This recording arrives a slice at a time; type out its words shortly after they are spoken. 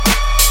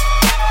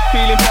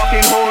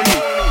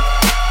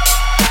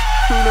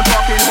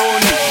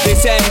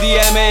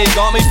MDMA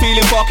got me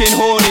feeling fucking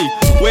horny.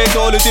 Where's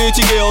all the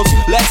dirty girls?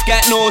 Let's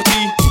get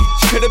naughty.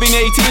 She could have been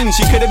 18,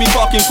 she could have been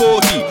fucking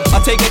 40.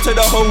 I take her to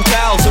the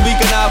hotel so we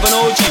can have an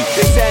orgy.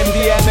 This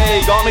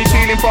MDMA got me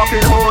feeling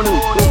fucking horny.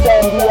 This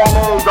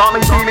MDMA got me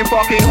feeling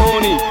fucking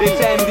horny.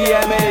 This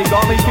MDMA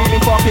got me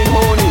feeling fucking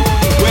horny.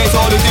 Where's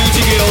all the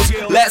dirty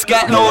girls? Let's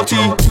get naughty.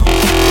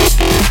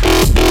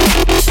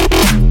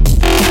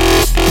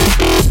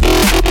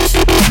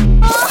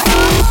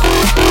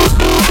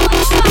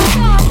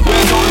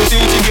 Where's all the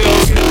dirty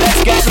girls?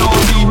 Let's get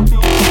naughty.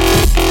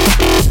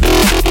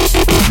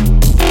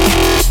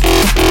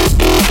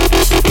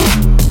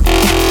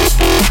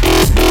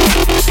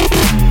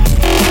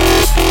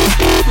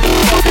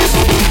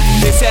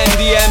 This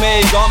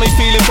MDMA got me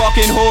feeling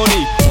fucking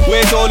horny.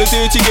 Where's all the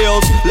dirty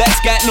girls? Let's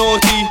get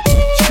naughty.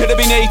 She could have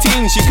been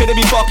 18, she could have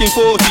been fucking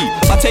 40.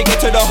 I take her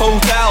to the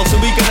hotel so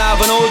we can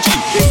have an orgy.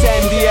 This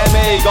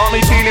MDMA got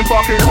me feeling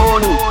fucking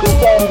horny. This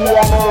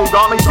MDMA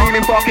got me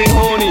feeling fucking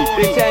horny.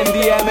 This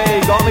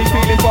MDMA got me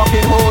feeling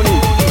fucking horny.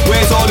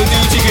 Where's all the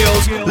dirty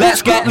girls?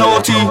 Let's get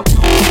naughty.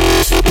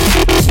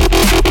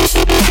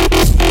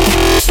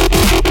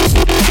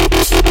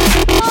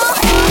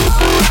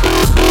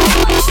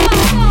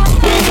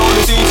 Where's all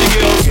the dirty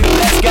girls?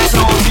 Let's get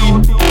naughty.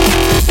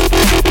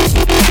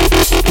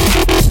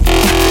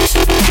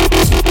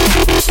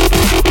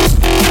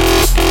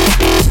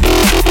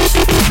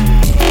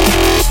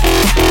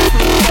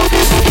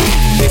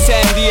 This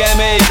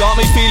MDMA got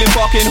me feeling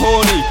fucking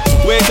horny.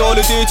 Where's all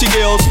the dirty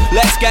girls?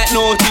 Let's get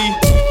naughty.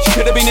 She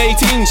could have been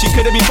 18, she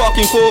could have been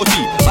fucking 40.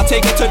 I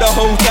take her to the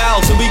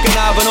hotel so we can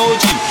have an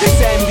orgy. This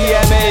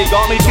MDMA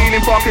got me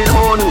feeling fucking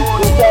horny.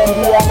 This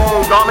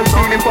MDMA got me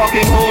feeling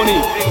fucking horny.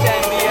 This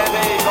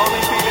MDMA got me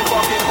feeling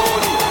fucking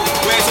horny.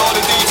 Where's all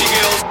the dirty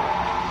girls?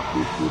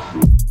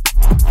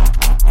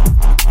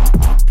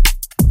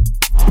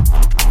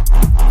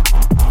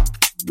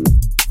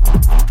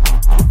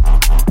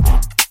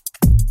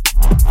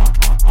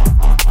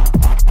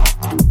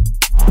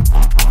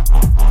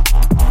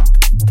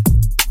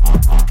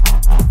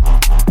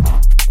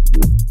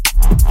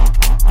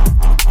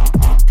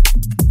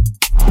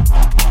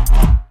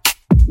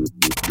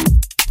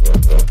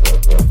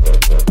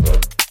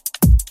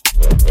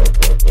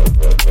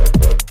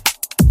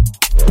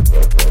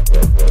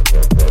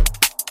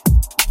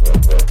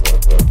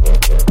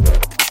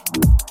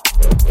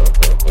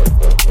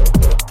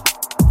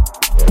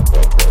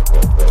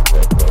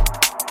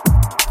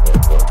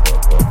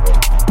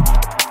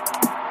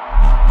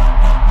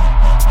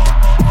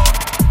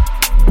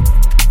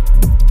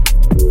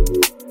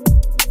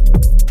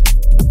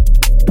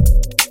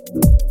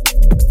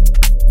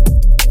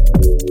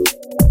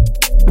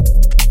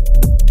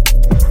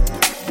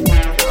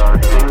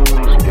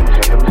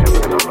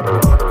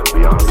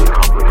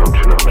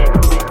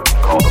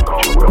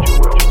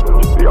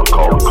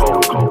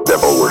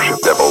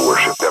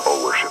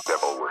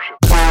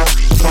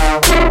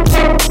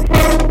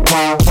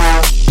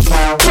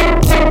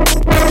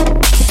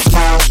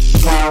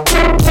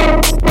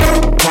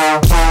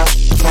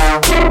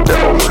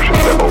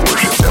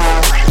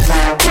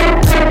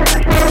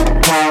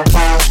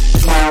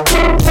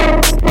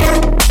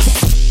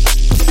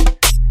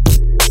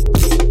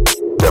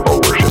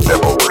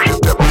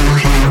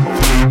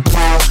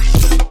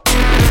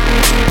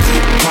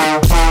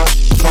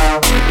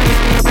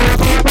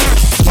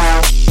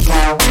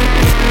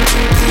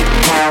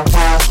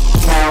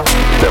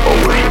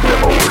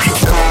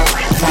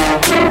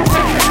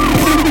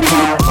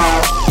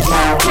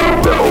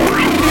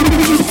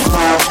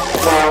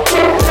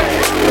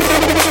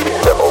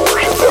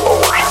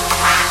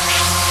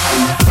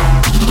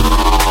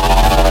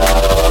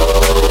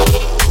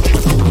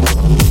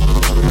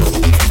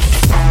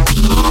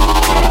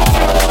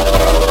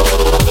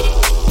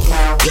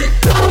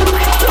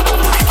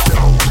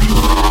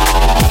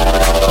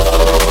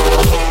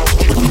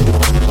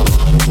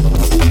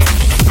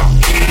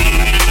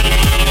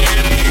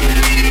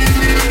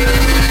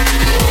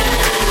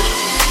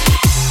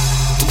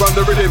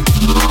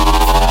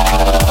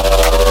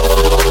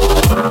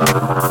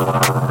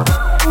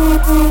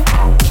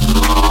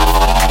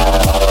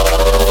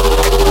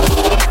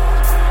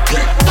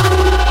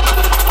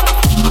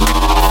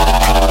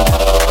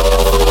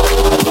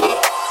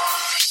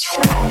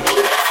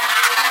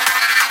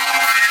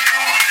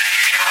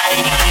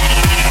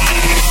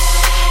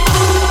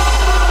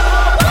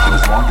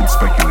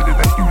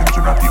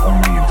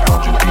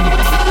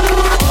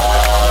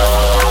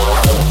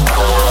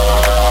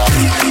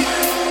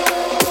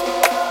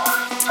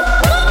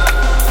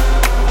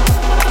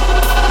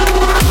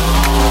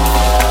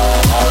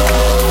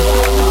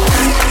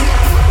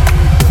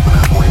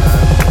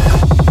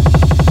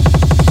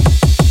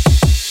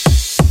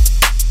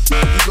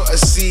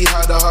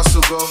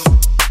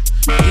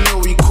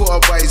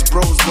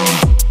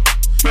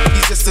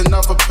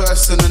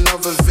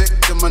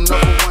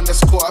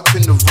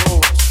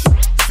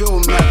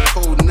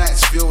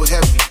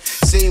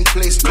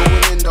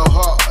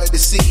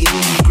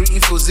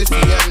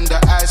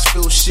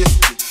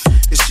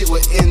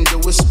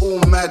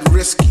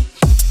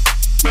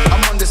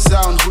 I'm on the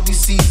sound, hoodie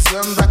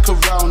season, back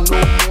around,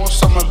 no more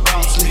summer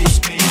bounce, little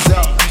squeeze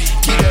out.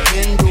 Keep it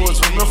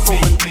indoors when we're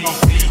throwing down.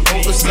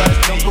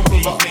 Oversized jumper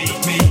with a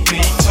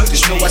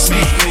just know I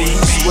speak no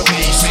loose with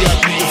me. See I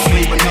do the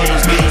flavor, now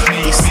those days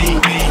they see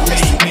me.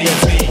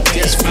 Yesterday,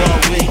 just far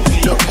away,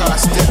 look how I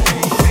step.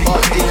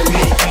 Art in the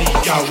lake.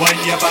 Girl,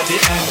 wind your body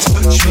and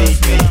touch me.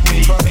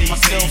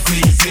 Myself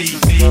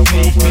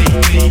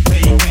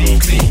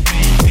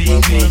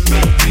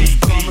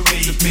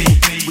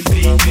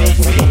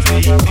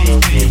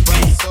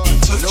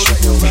know that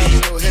you're right,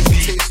 no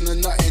hesitation or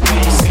nothing.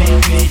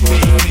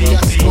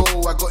 Just go,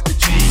 I got the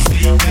juice.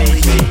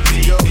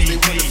 Girls, they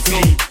wanna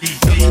flow.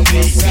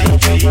 Nothing inside,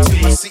 to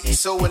my city,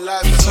 so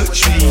alive, so alive.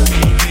 Touch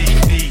me.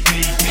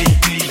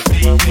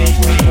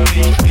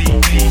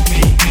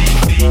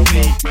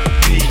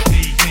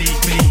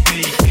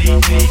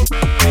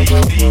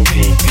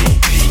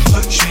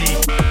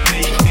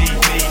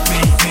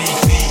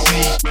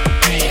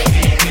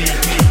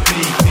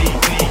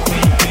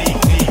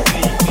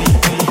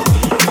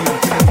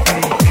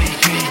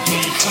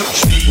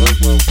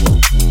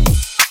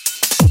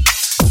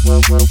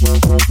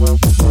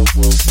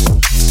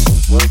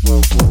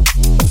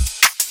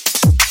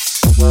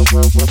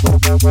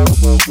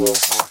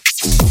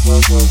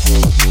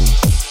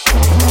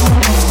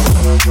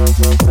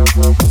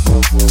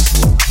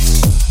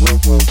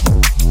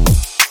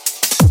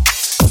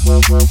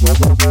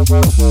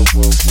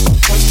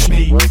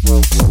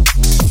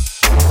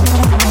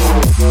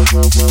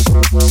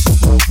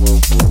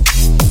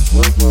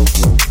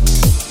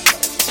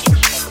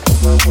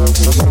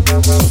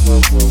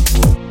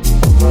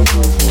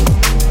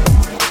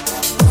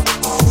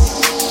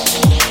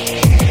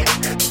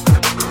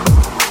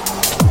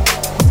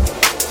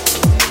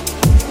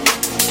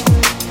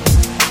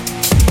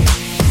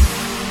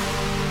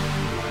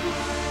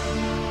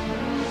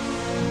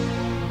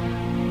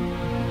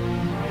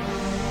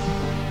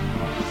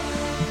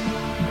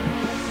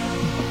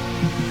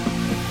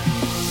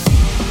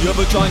 Your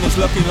vagina's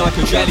looking like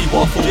a jelly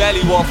waffle.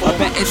 Jelly waffle. I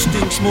bet it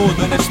stinks more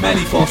than a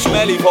smelly fossil.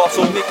 Smelly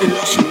fossil. Nicking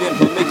Lucy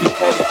Limp and Mickey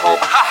Kelly Pop.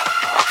 Ha!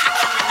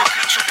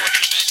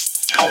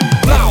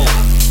 Blow!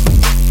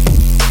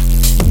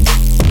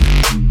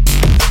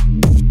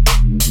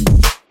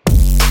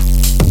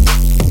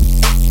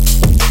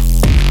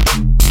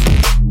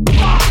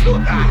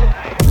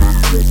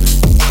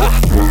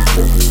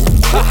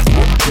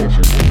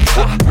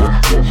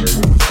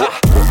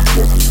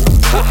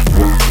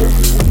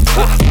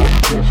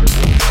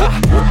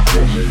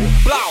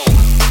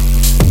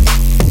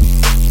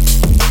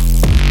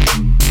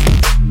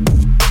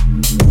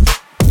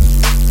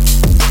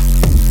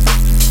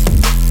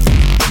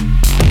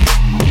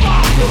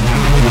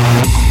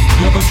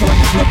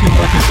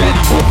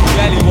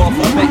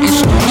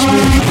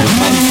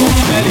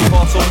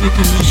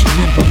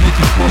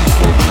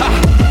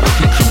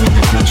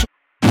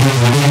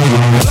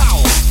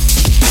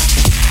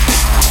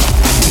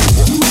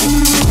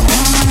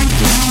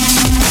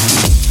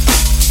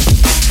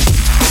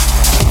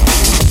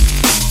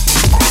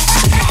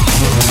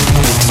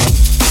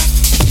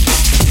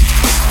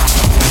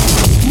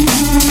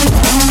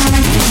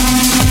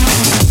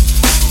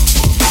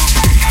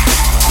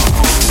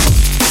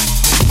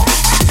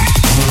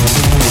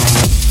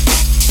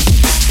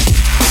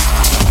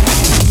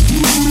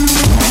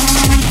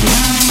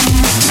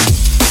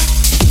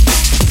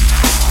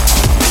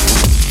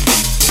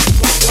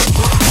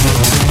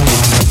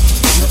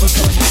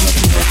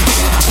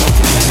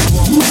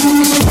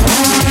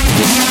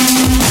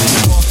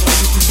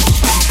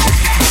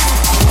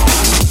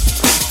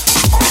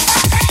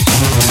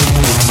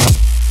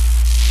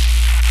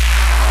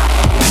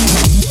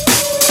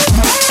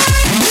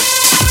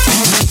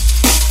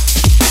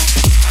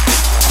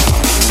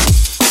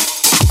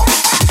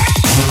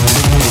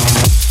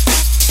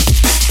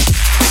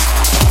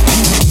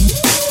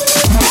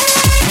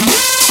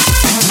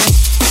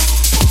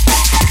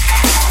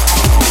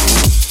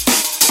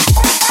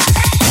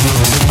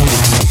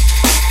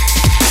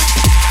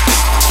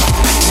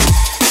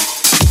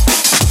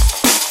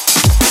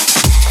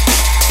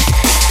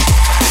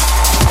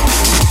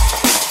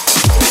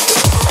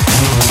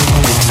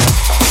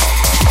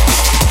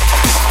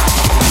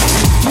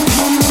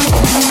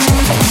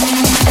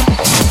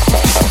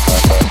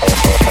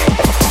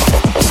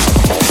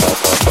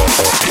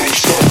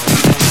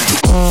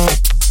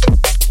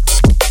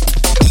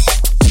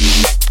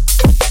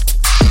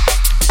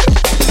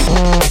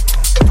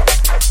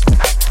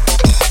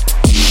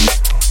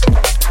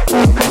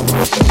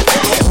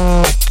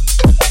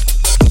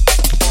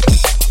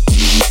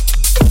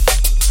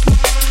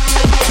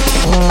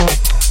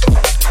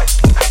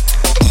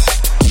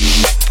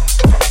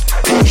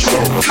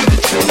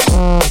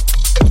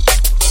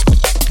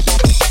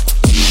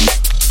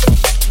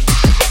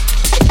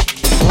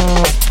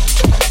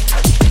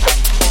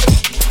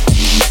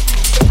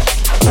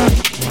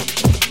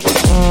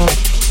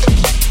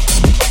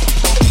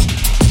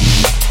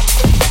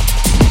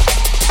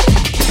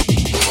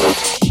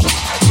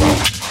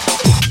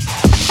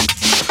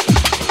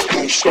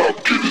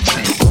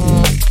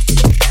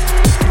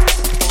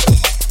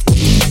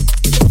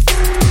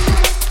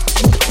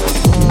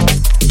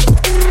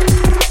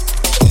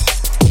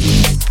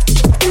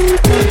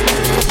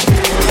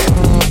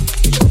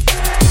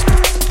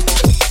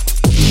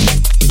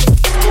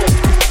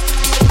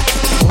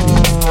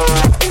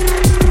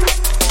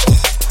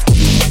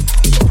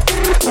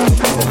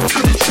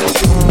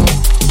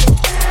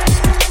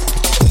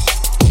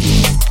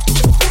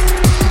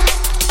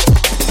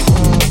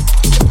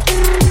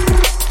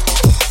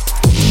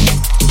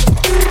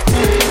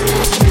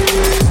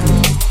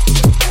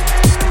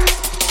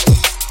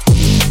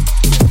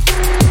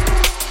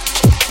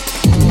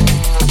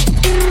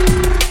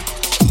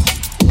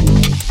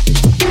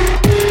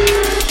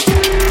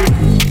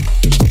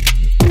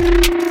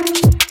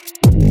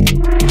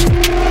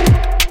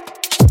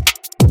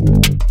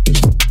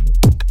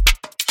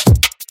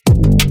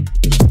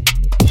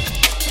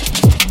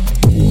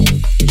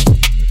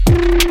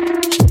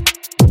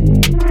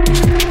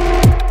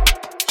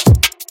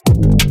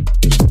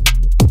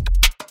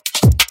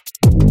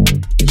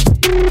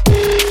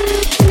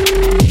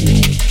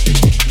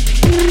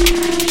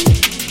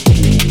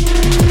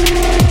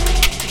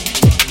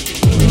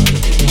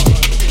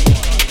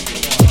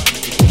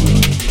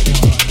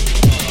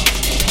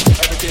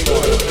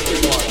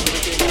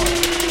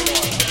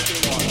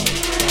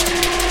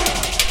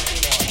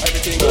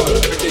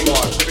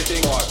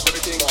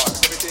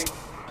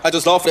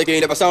 just laugh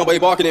again. If I sound way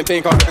barking in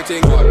pain, got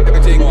everything hard,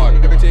 everything hard,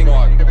 everything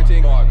hard,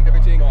 everything hard,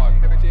 everything hard,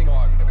 everything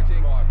hard,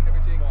 everything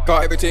hard,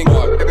 got everything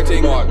hard,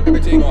 everything hard,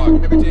 everything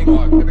hard, everything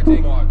hard,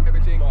 everything hard,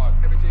 everything hard,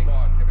 everything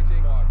hard,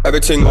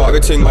 everything hard,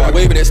 everything hard.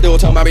 Waving it still,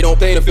 tell man we don't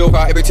play the feel,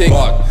 got everything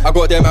hard. I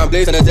got them man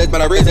blazing and dead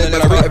man I raise it,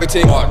 man I raise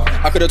everything hard.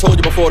 I could have told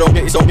you before, don't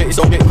get your song, get your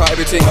song, get got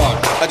everything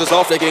hard. I just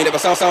laugh again. If I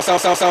sound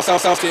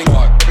thing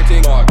hard,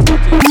 everything hard,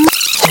 everything hard.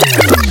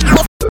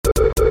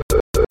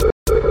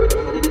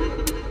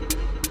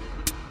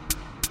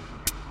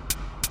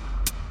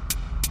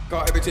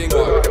 Got everything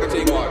hard,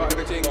 everything hard,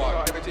 everything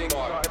hard, everything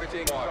hard,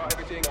 everything hard,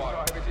 everything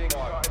hard,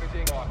 everything hard,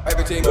 everything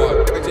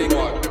hard, everything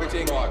hard,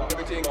 everything hard,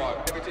 everything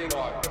hard, everything hard, everything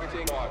hard,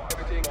 everything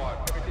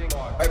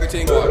hard,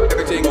 everything hard,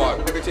 everything hard,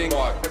 everything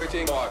hard,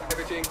 everything hard,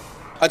 everything.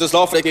 I just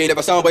laugh again. If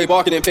I sound way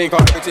barking in pain,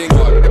 got everything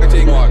hard,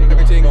 everything hard,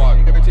 everything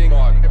hard, everything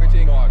hard,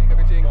 everything hard,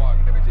 everything hard,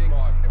 everything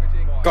hard,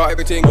 everything hard, got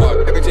everything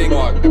hard, everything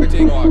hard,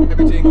 everything hard,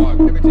 everything hard,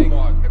 everything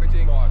hard,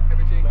 everything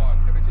hard,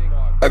 everything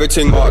hard.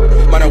 Everything hard,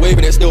 man I'm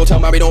waving it still, tell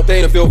man we don't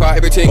play the feel, got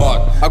everything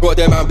hard. I got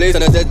them man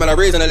blazing and dead man I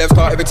raise and the left,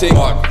 got everything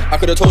hard. I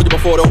could have told you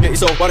before, don't get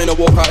yourself running a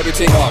walk, got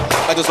everything hard.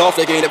 I just laugh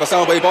again. If I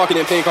sound way barking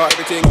in pain, got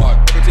everything hard,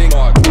 everything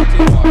hard,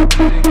 everything hard,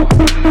 everything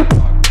hard, everything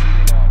hard.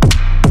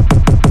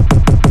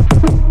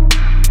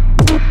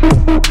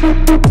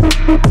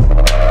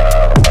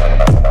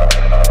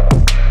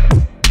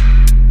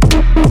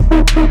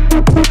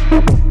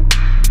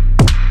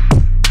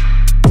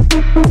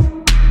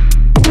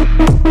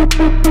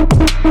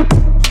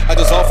 I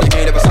just laugh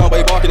again. If I sound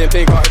way barking in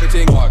pain, got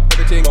everything hard,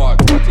 everything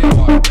hard, everything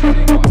hard,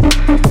 everything hard.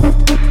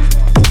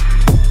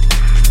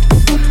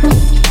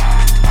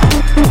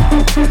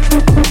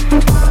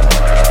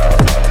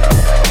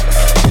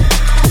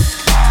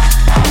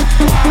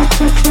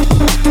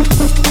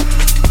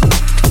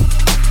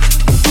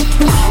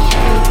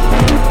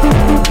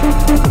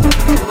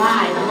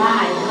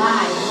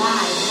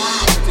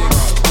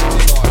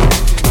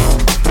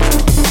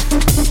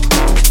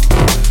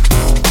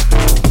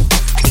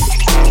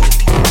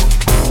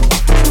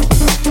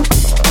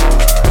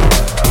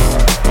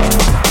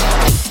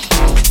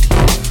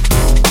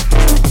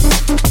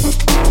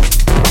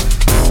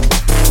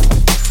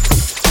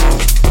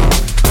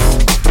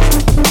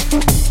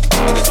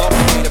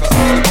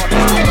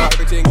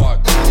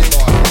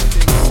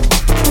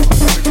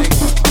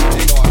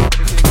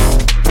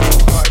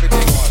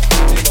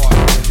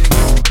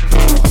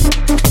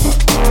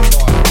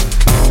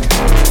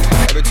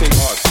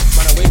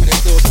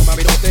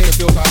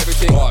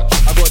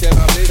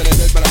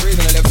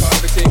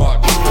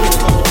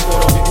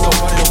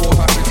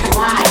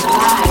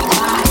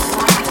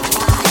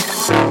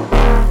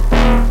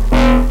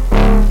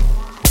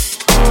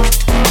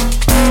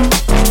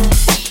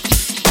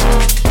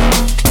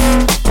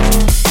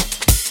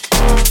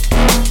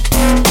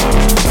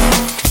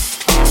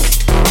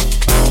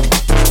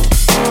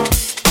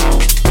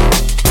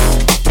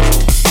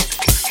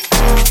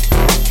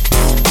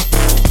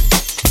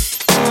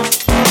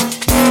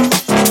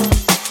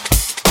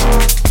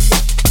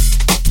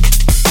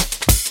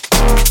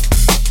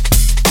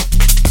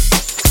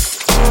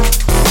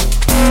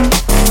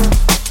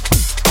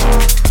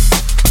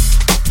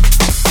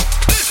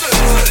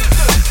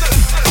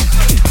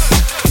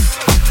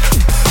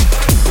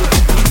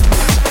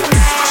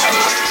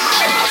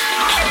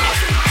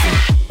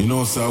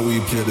 How we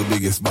play the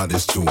biggest,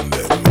 baddest tune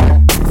there.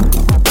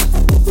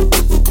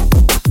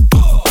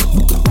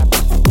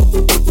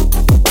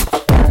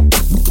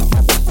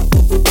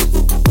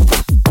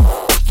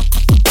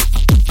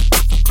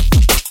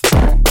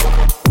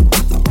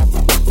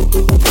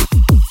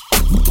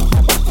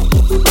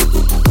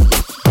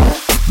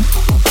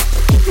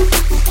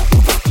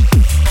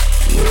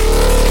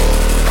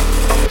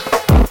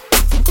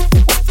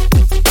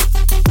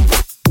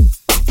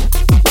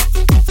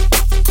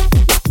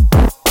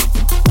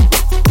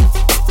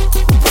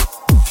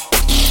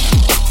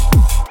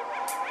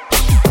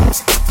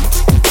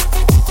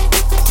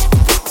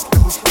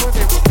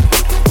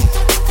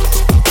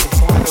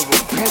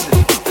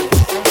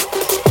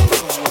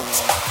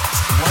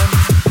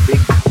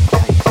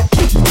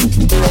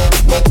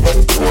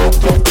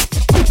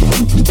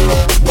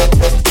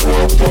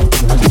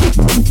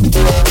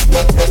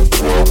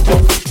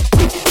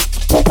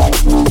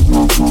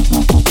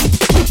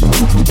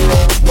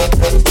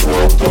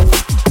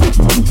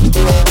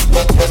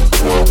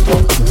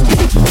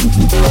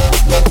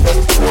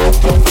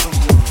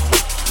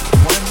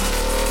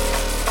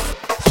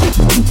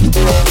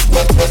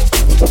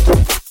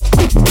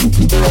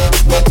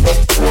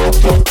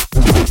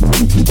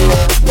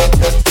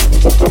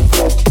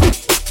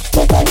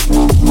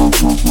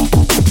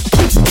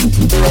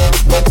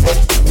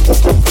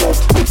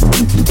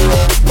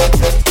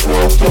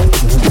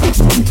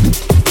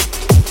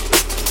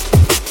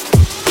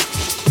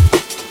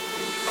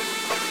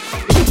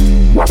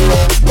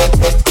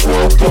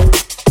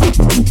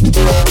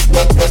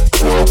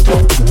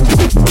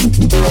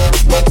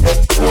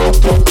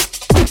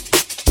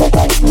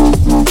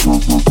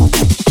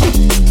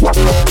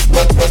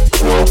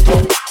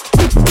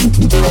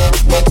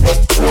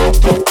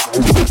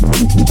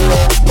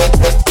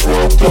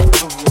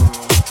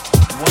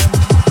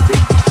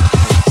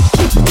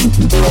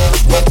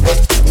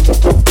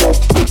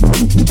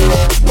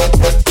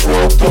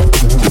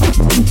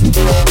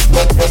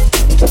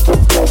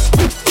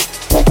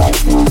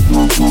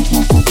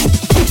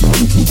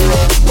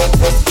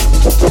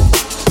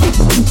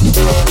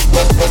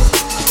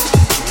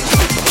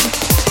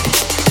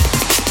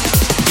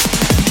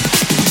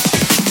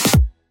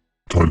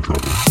 Time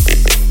travel.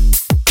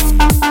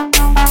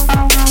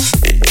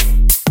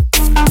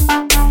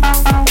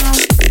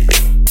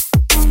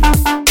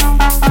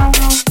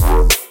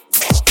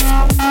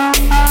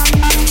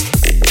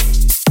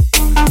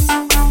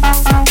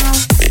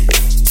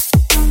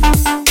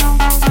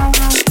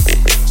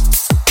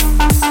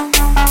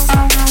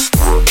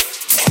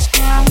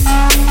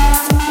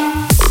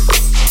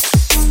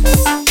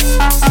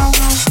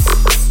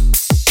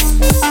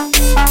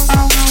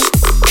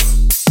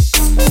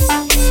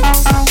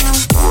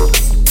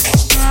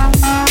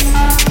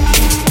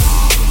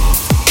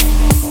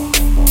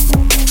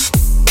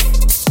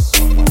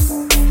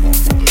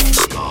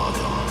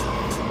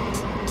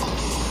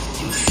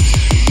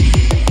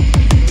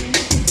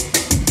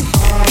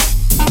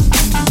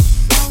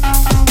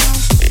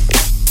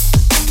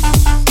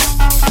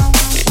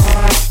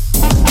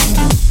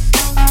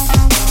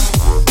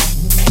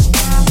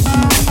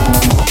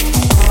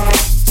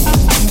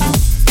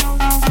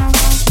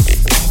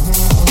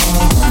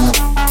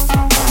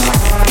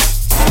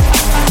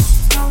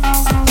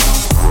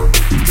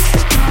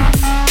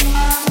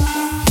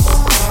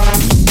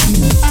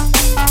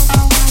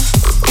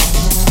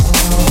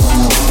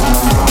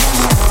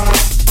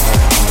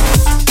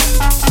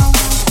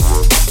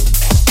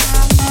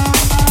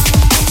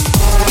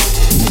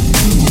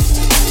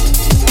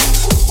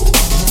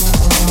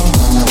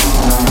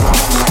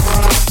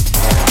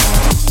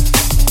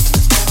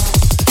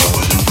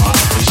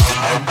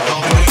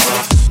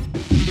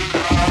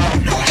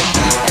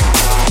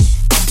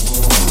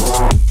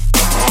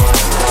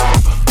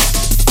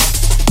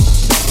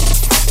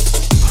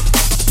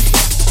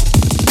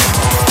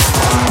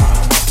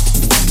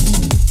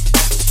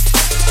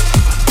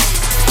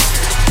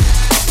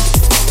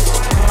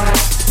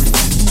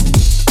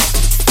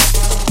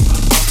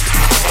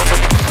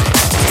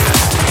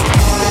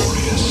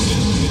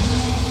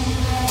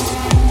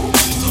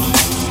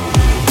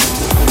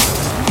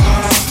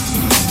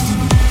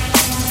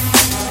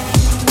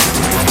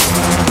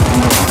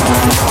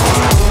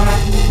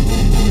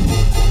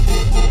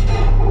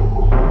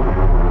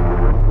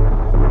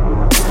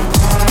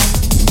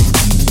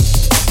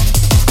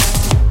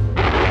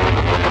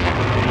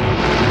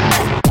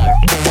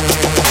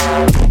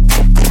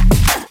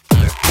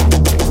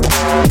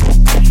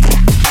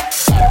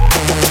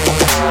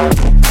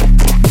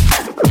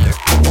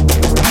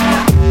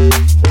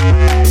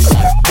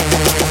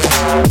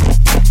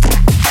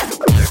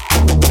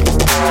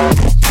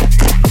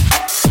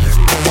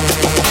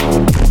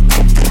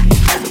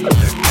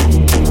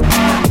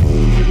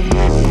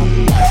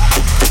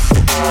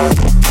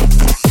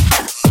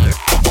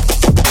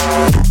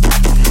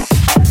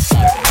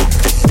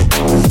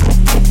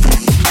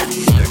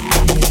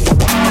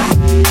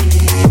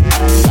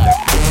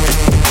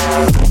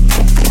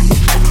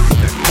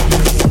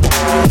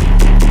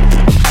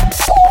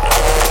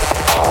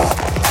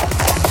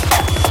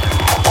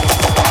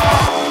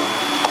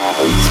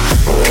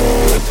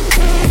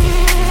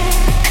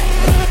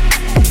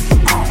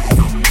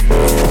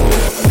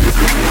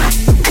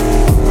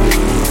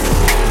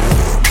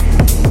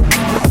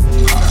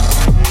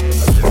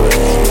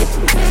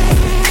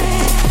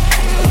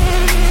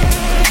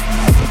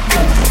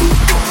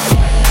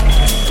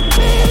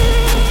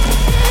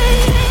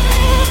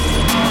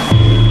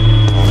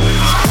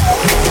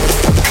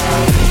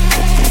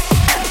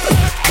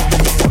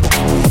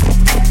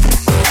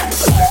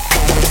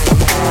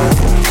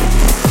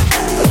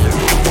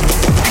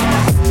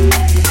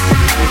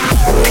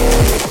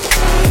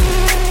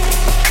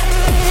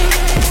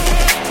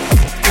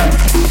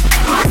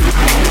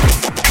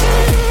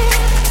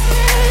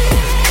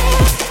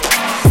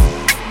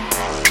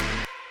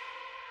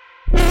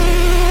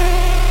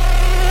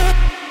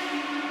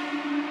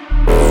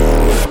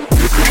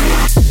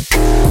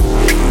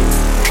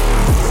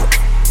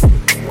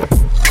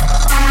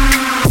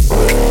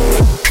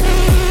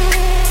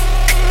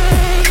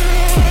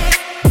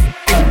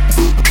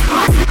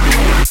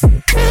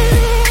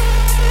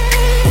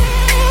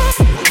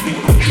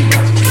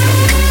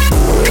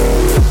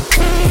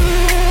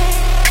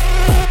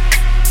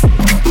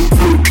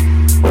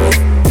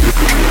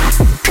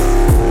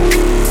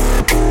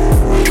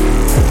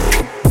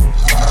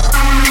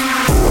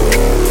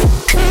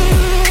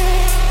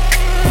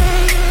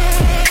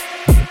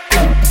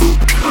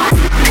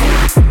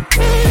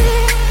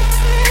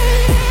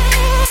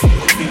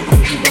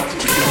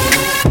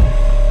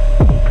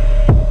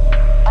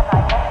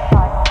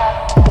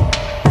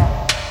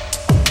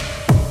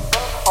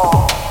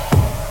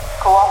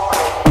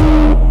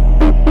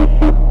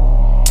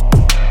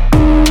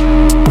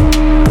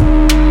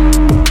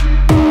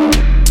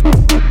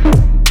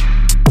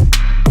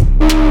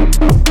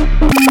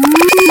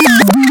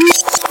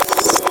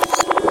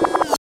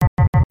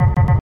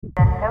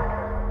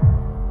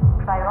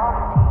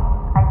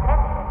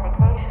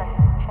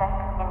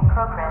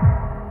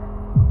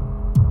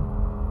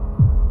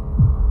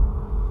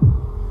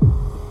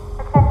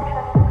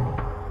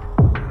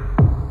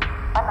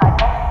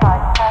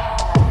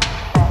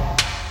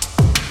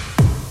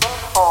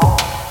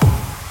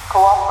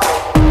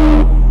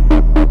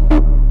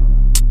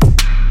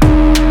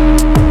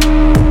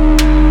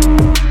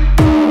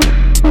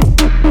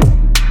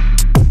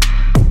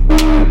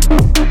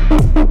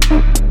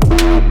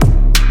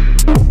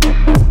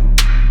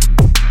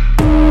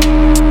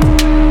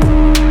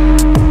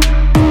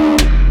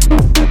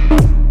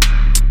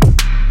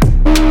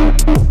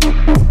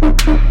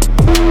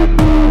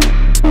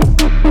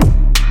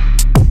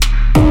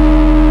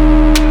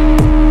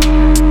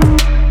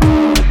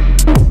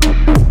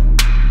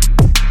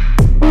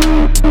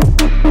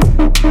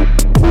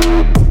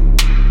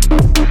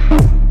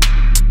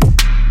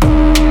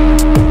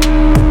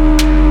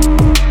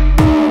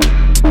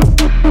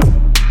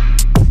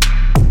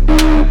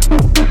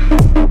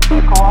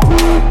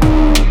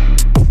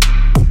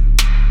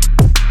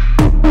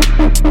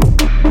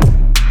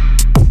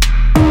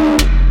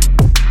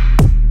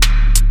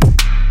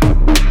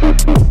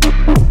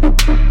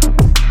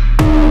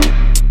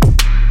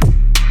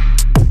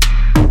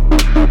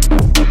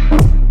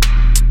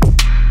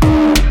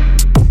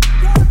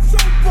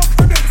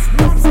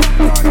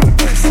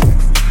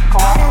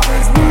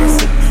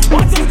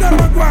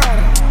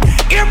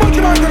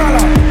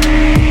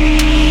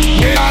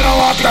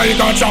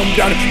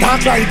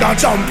 talk like a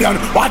champion.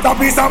 What a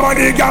piece of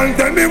money, girl,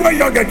 tell me where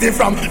you get it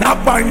from.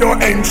 Knock on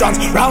your entrance,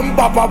 ram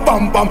pa pa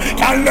pam pam.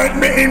 Can't let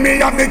me in, me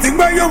have the thing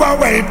where you a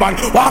weapon.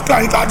 Walk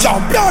like a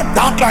champion,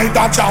 talk like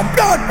a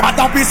champion. What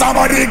a piece of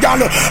money,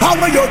 girl, how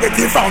where you get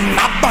it from?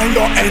 Knock on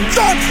your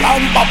entrance,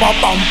 ram pa pa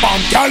pam pam.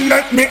 Can't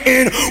let me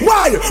in,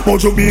 why?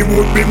 But you be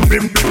wood, bim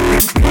bim bim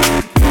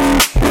bim.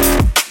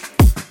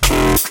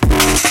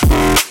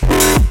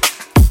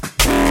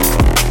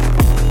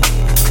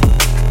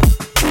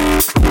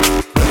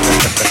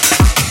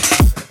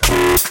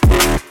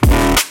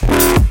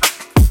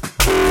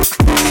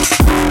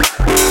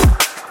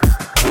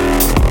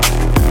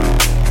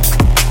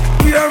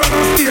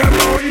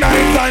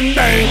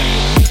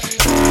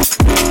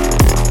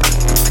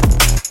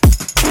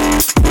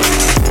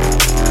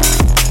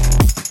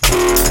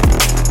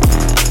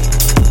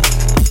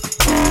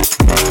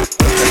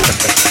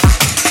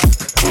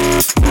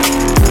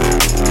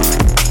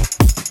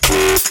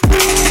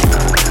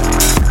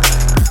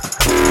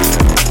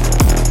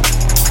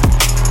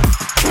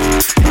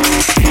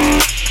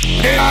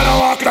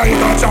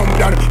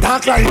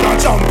 Talk like a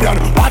champion.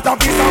 What a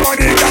piece of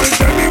money, girl,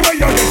 tell me where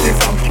you get it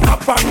from.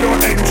 Knock on your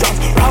entrance,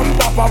 ram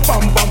pa pa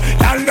pam pam.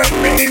 Can't let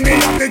me in, me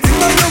have the thing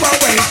that you a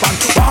weapon.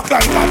 Walk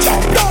like a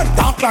champion,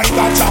 talk like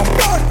a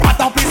champion. What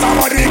a piece of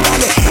money,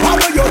 girl, how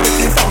where you get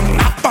it from?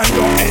 Knock on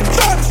your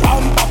entrance,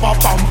 ram pa pa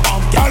pam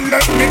pam. Can't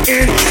let me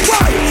in,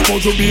 why?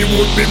 Supposed to be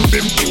wood, bim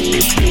bim bim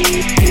bim.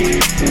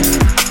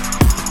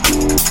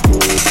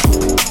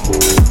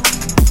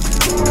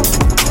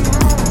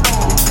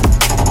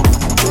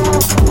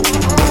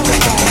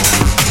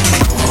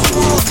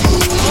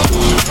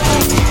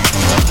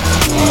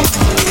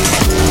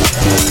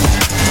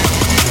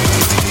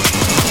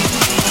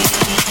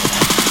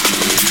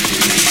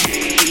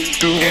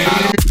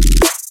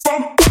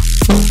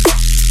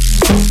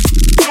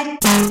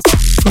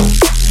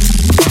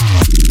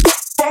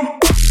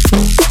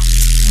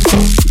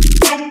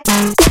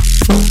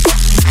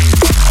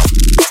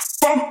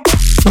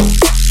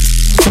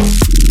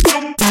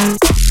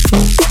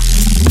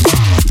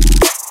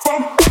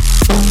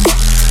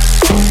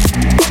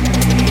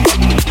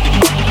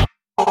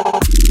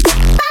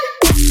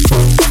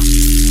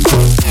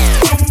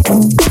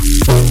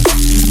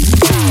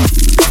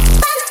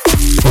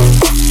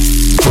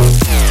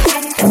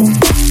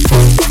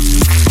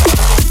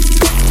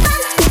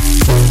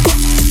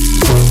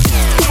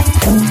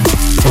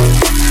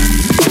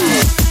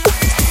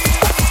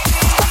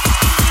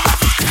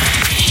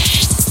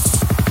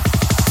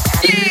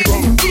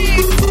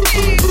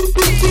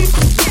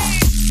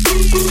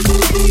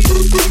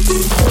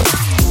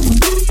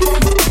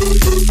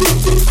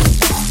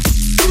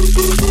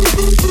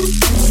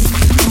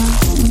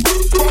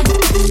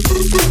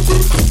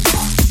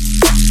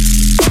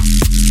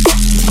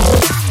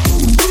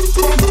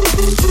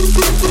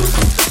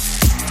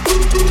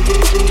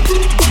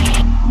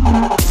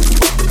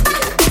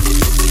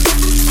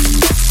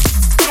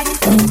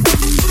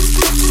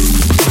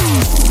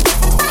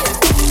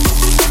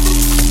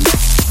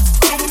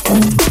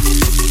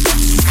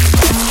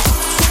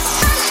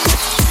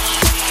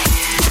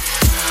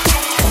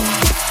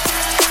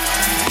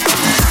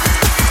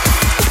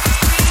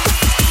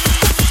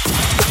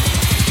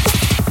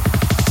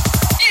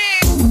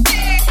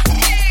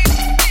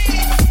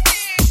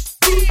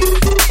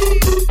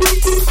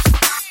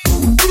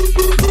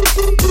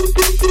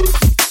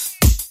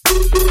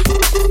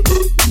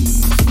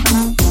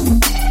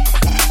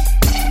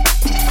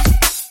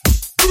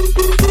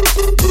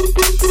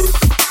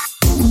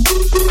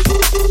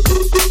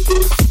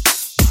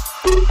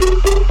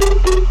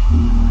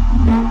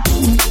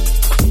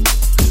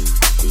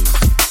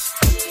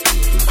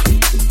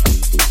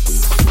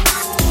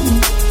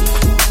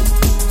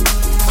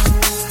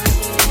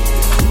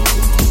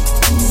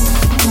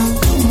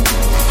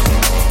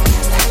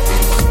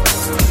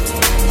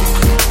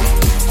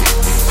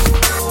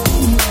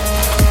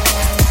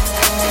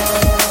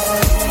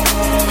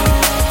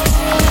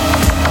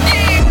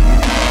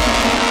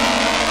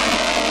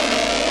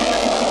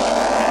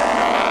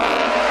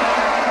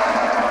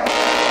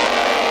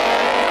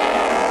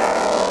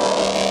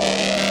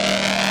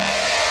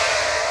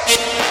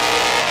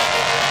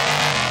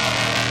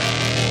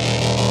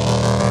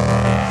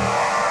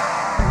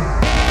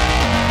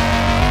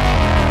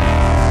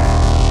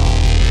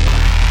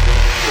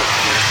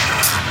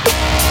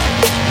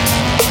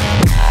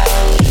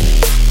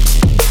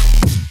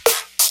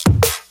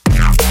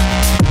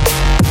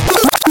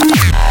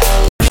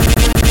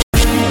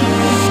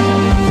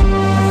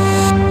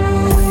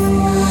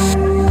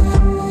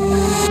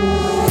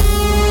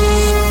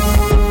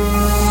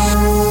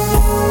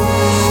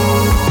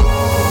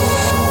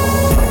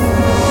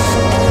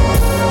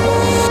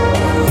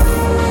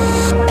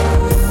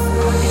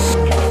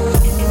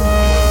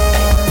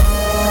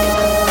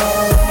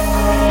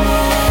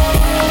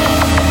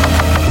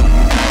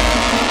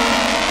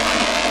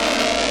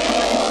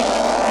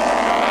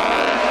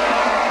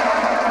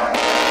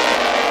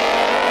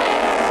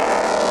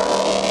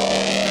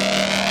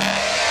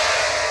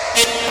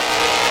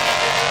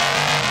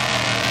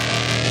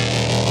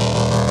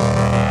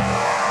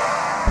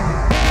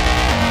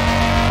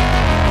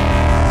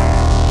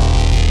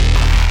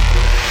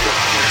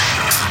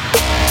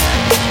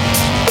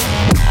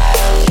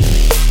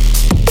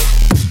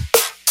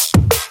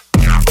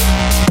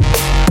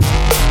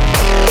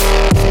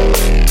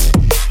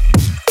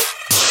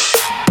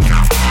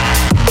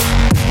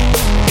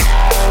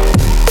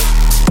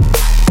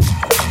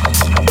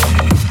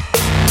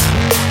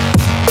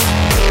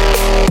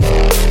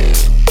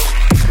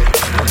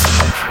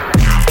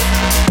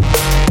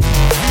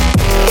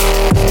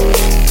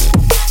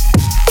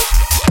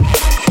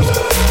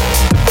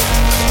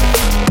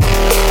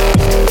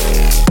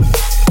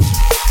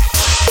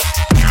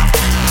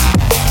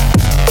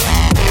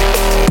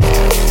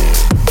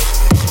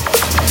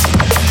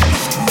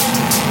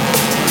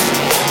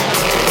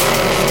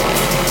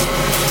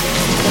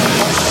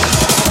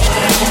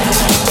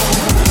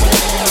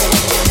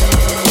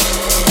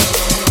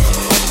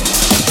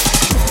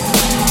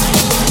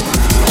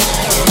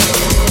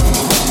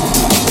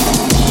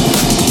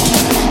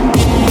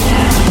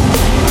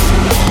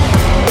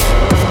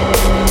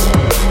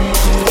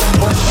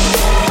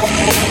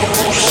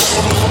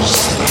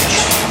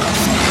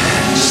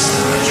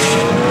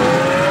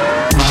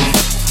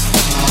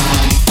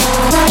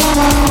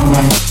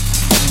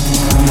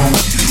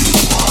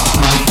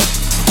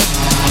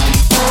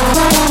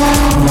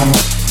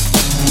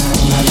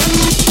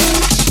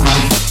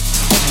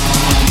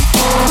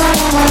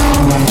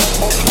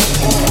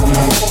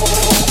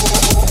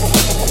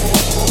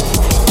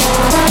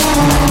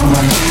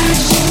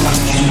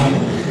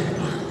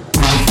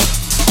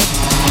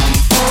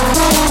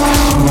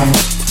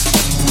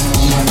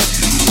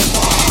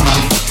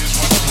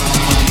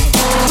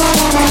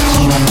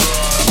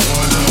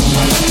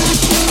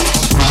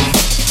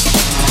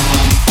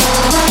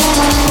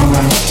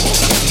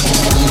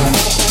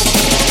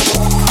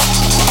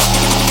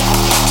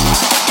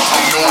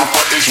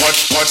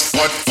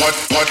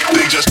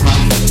 They just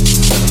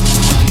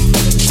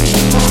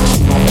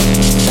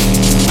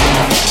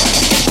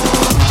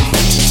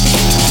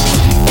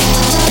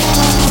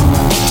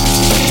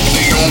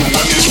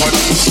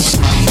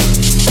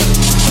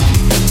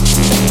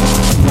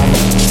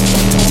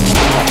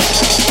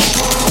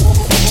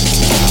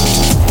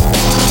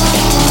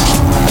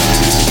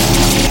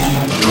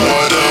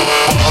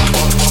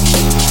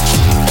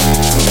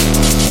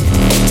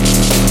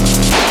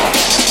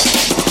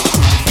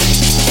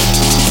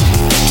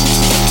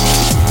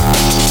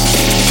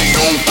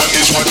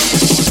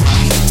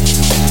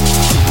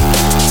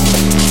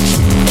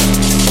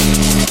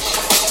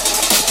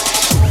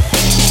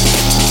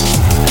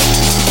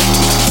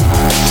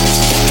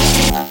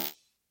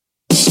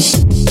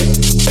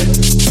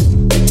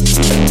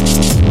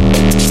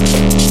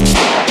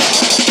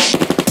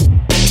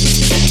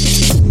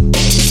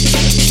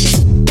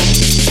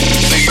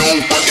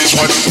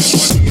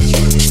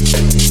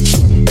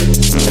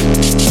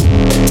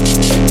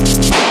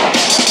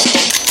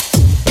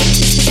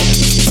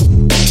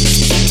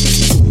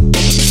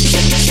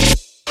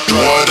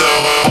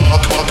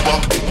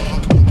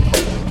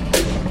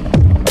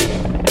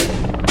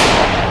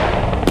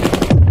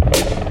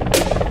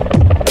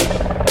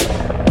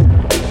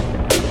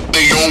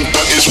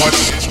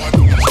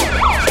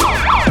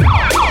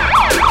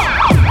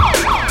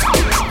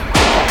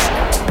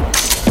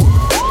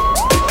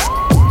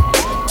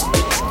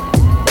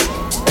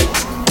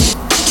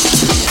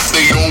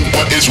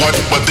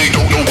but they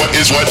don't know what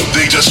is what.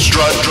 They just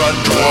strut. What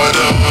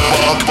the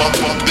fuck?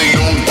 They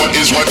know what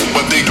is what,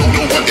 but they don't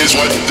know what is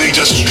what. They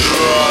just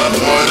strut.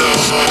 What the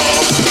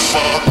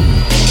fuck?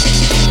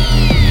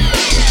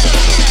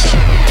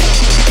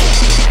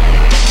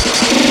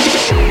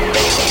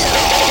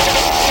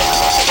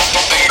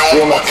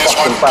 You're not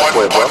fucking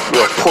backward, bro.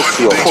 You're a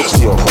pussy.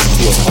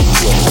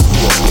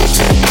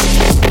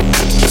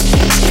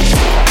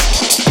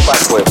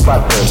 Backward.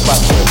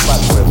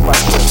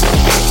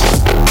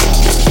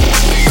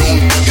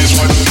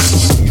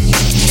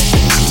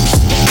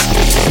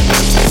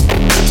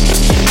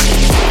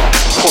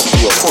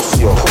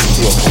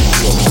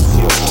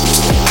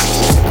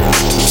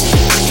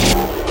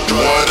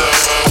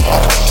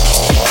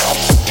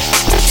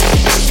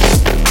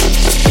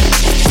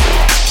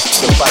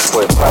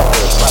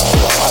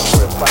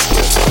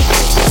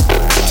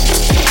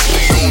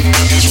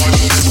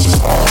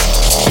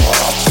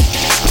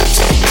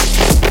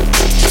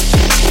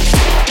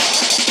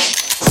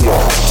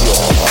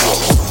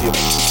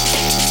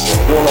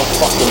 You're not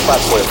fucking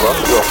bad boy, bro.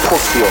 You're a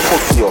pussy.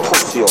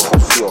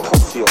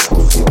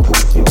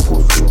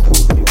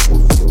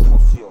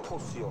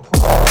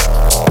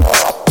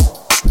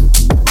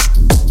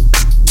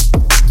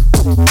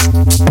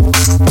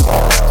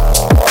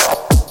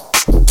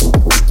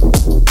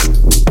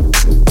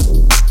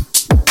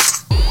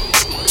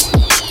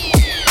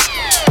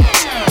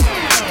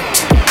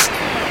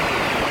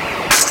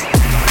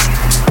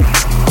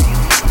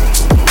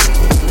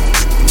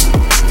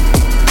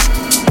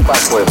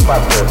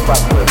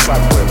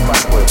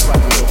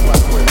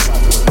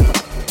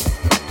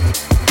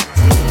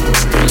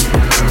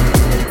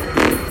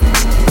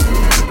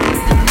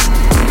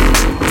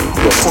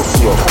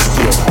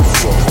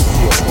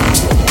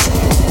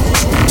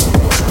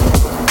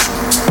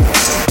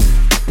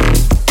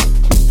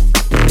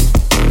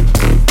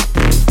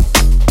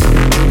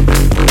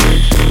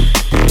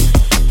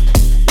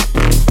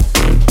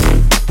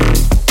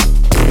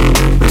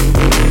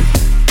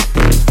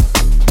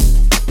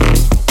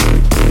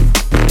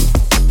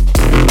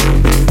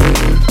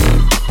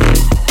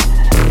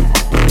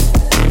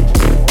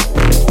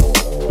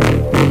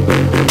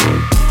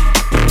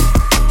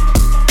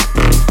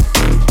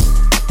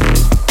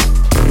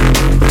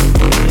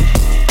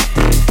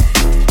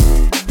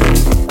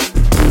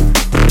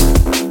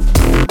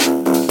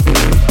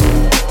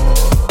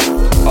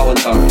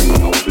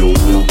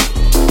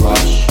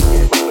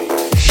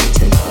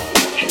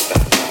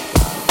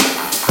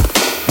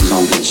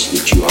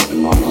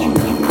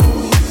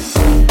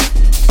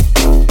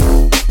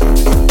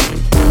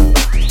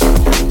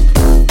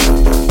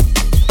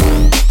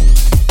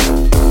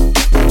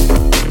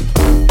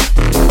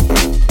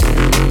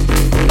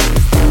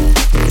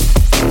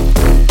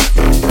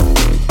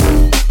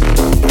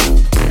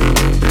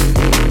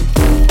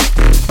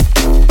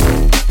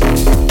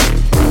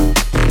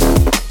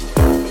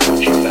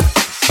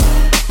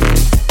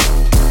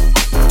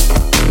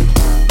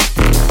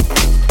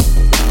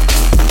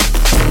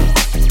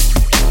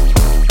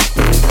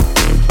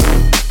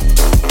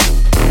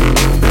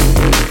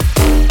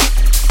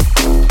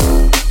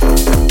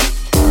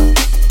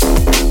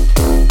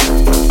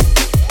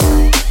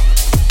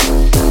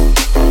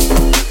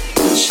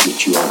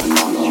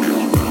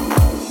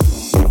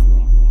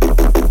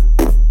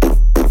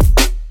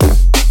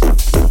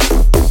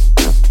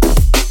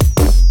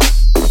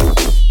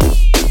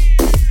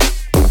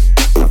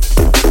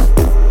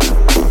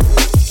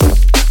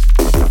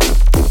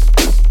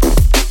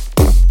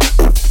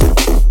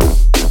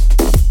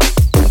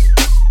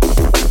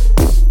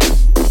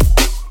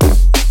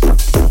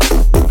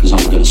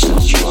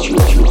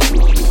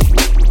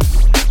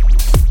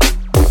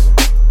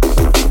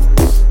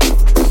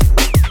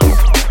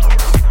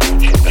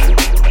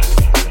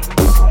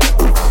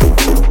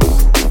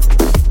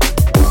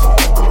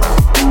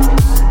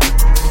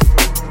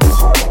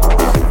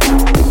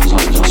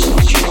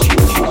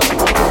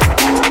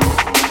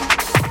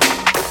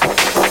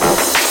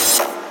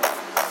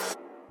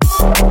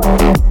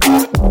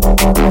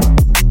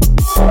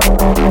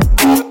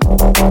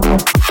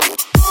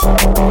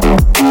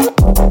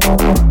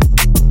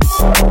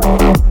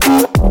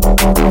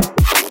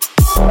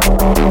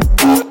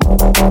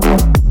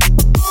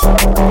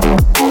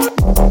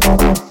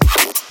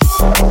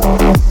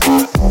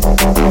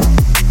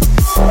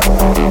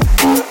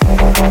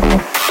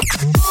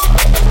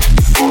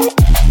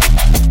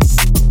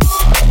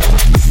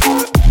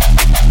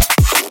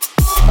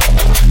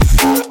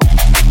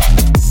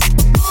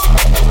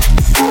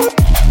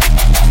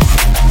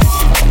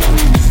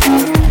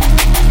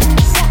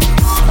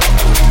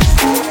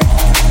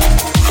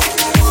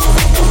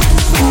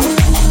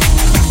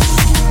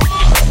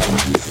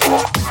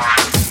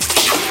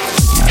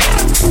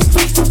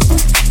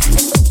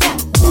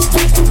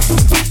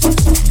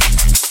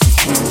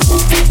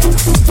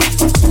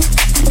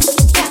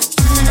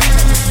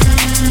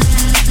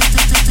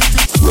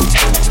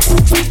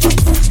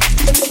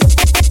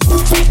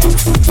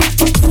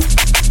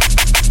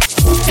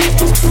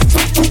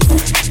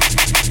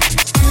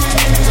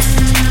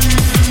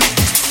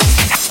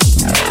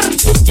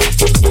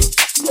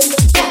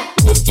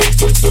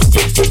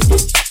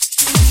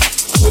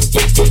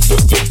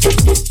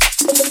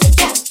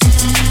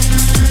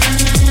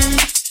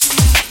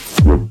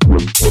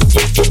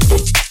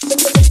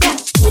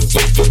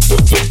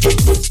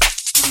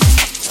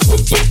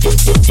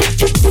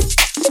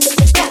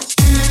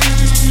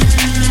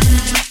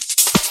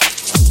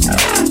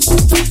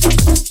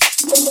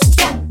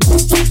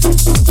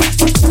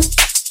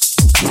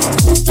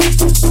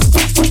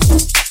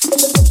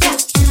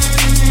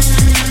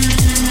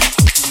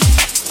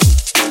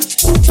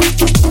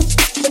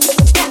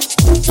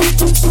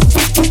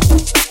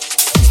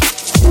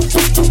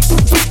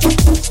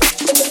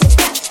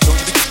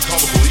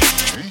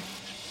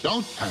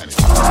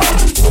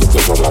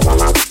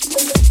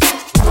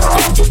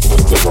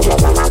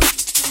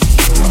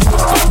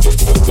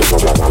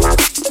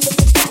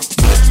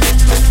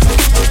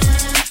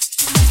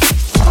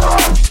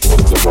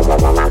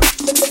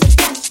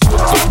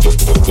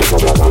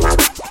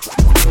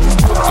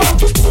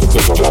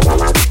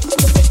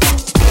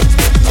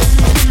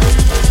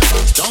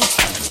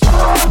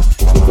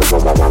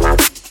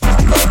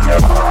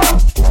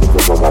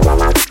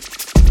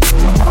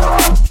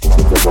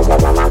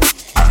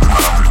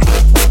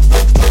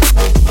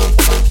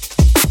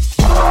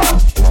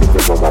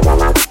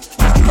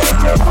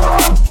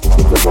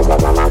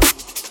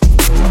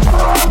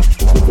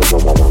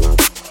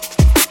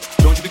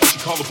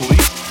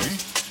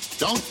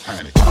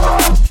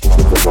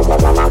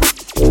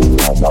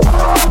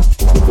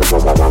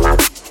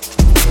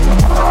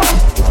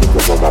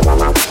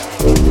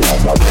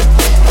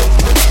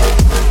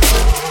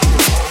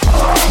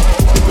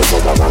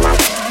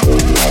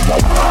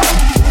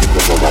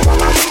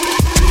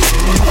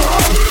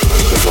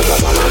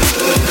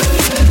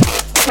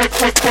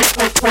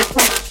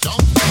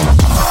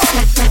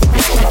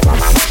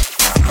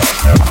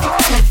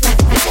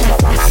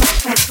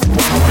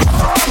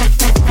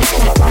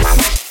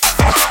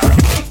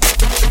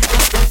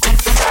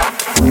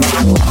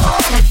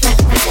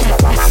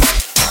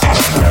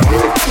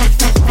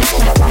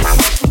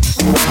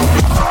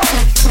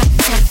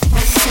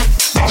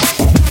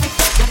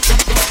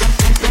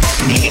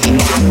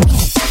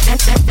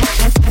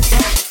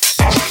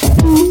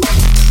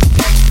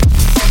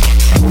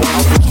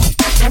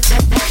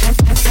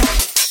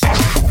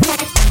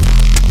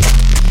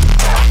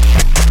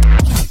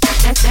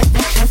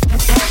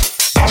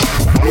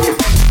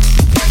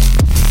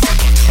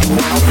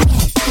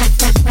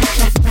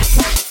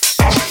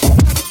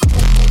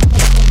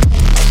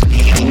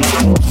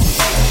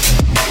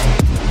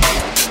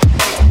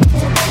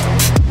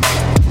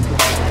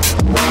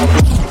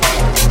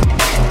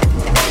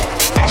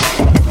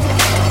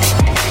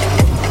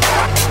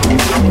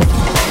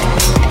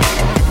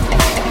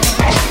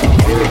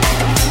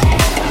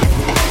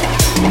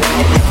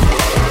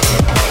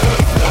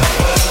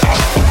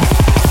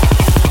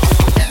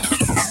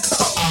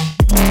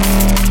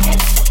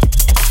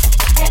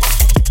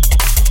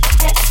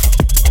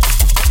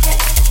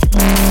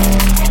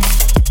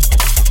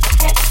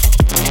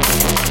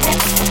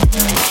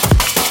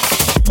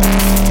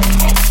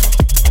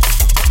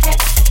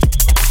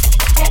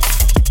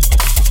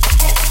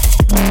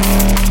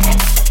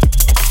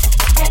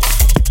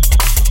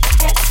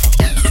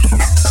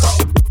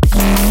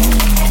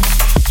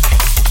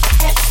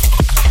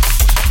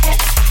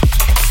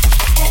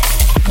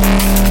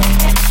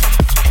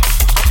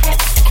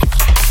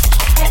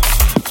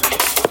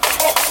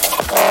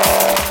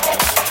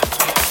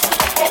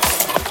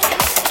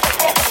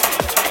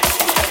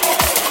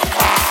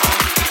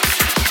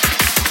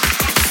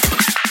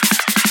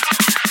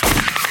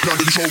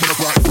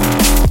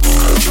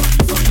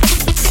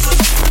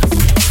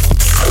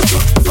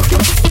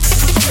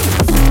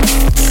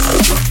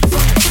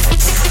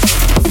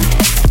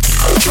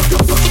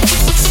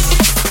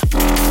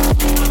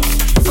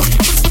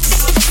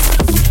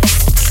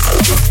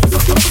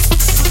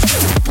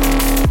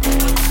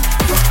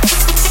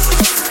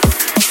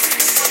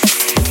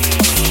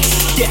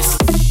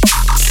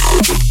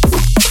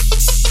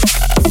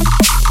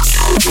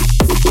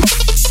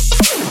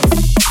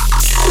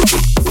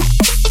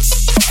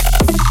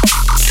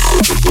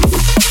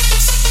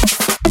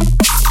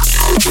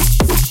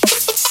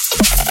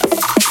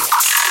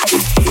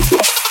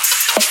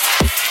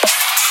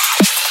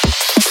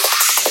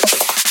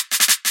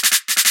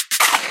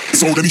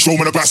 So let me show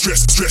when I got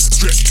stress.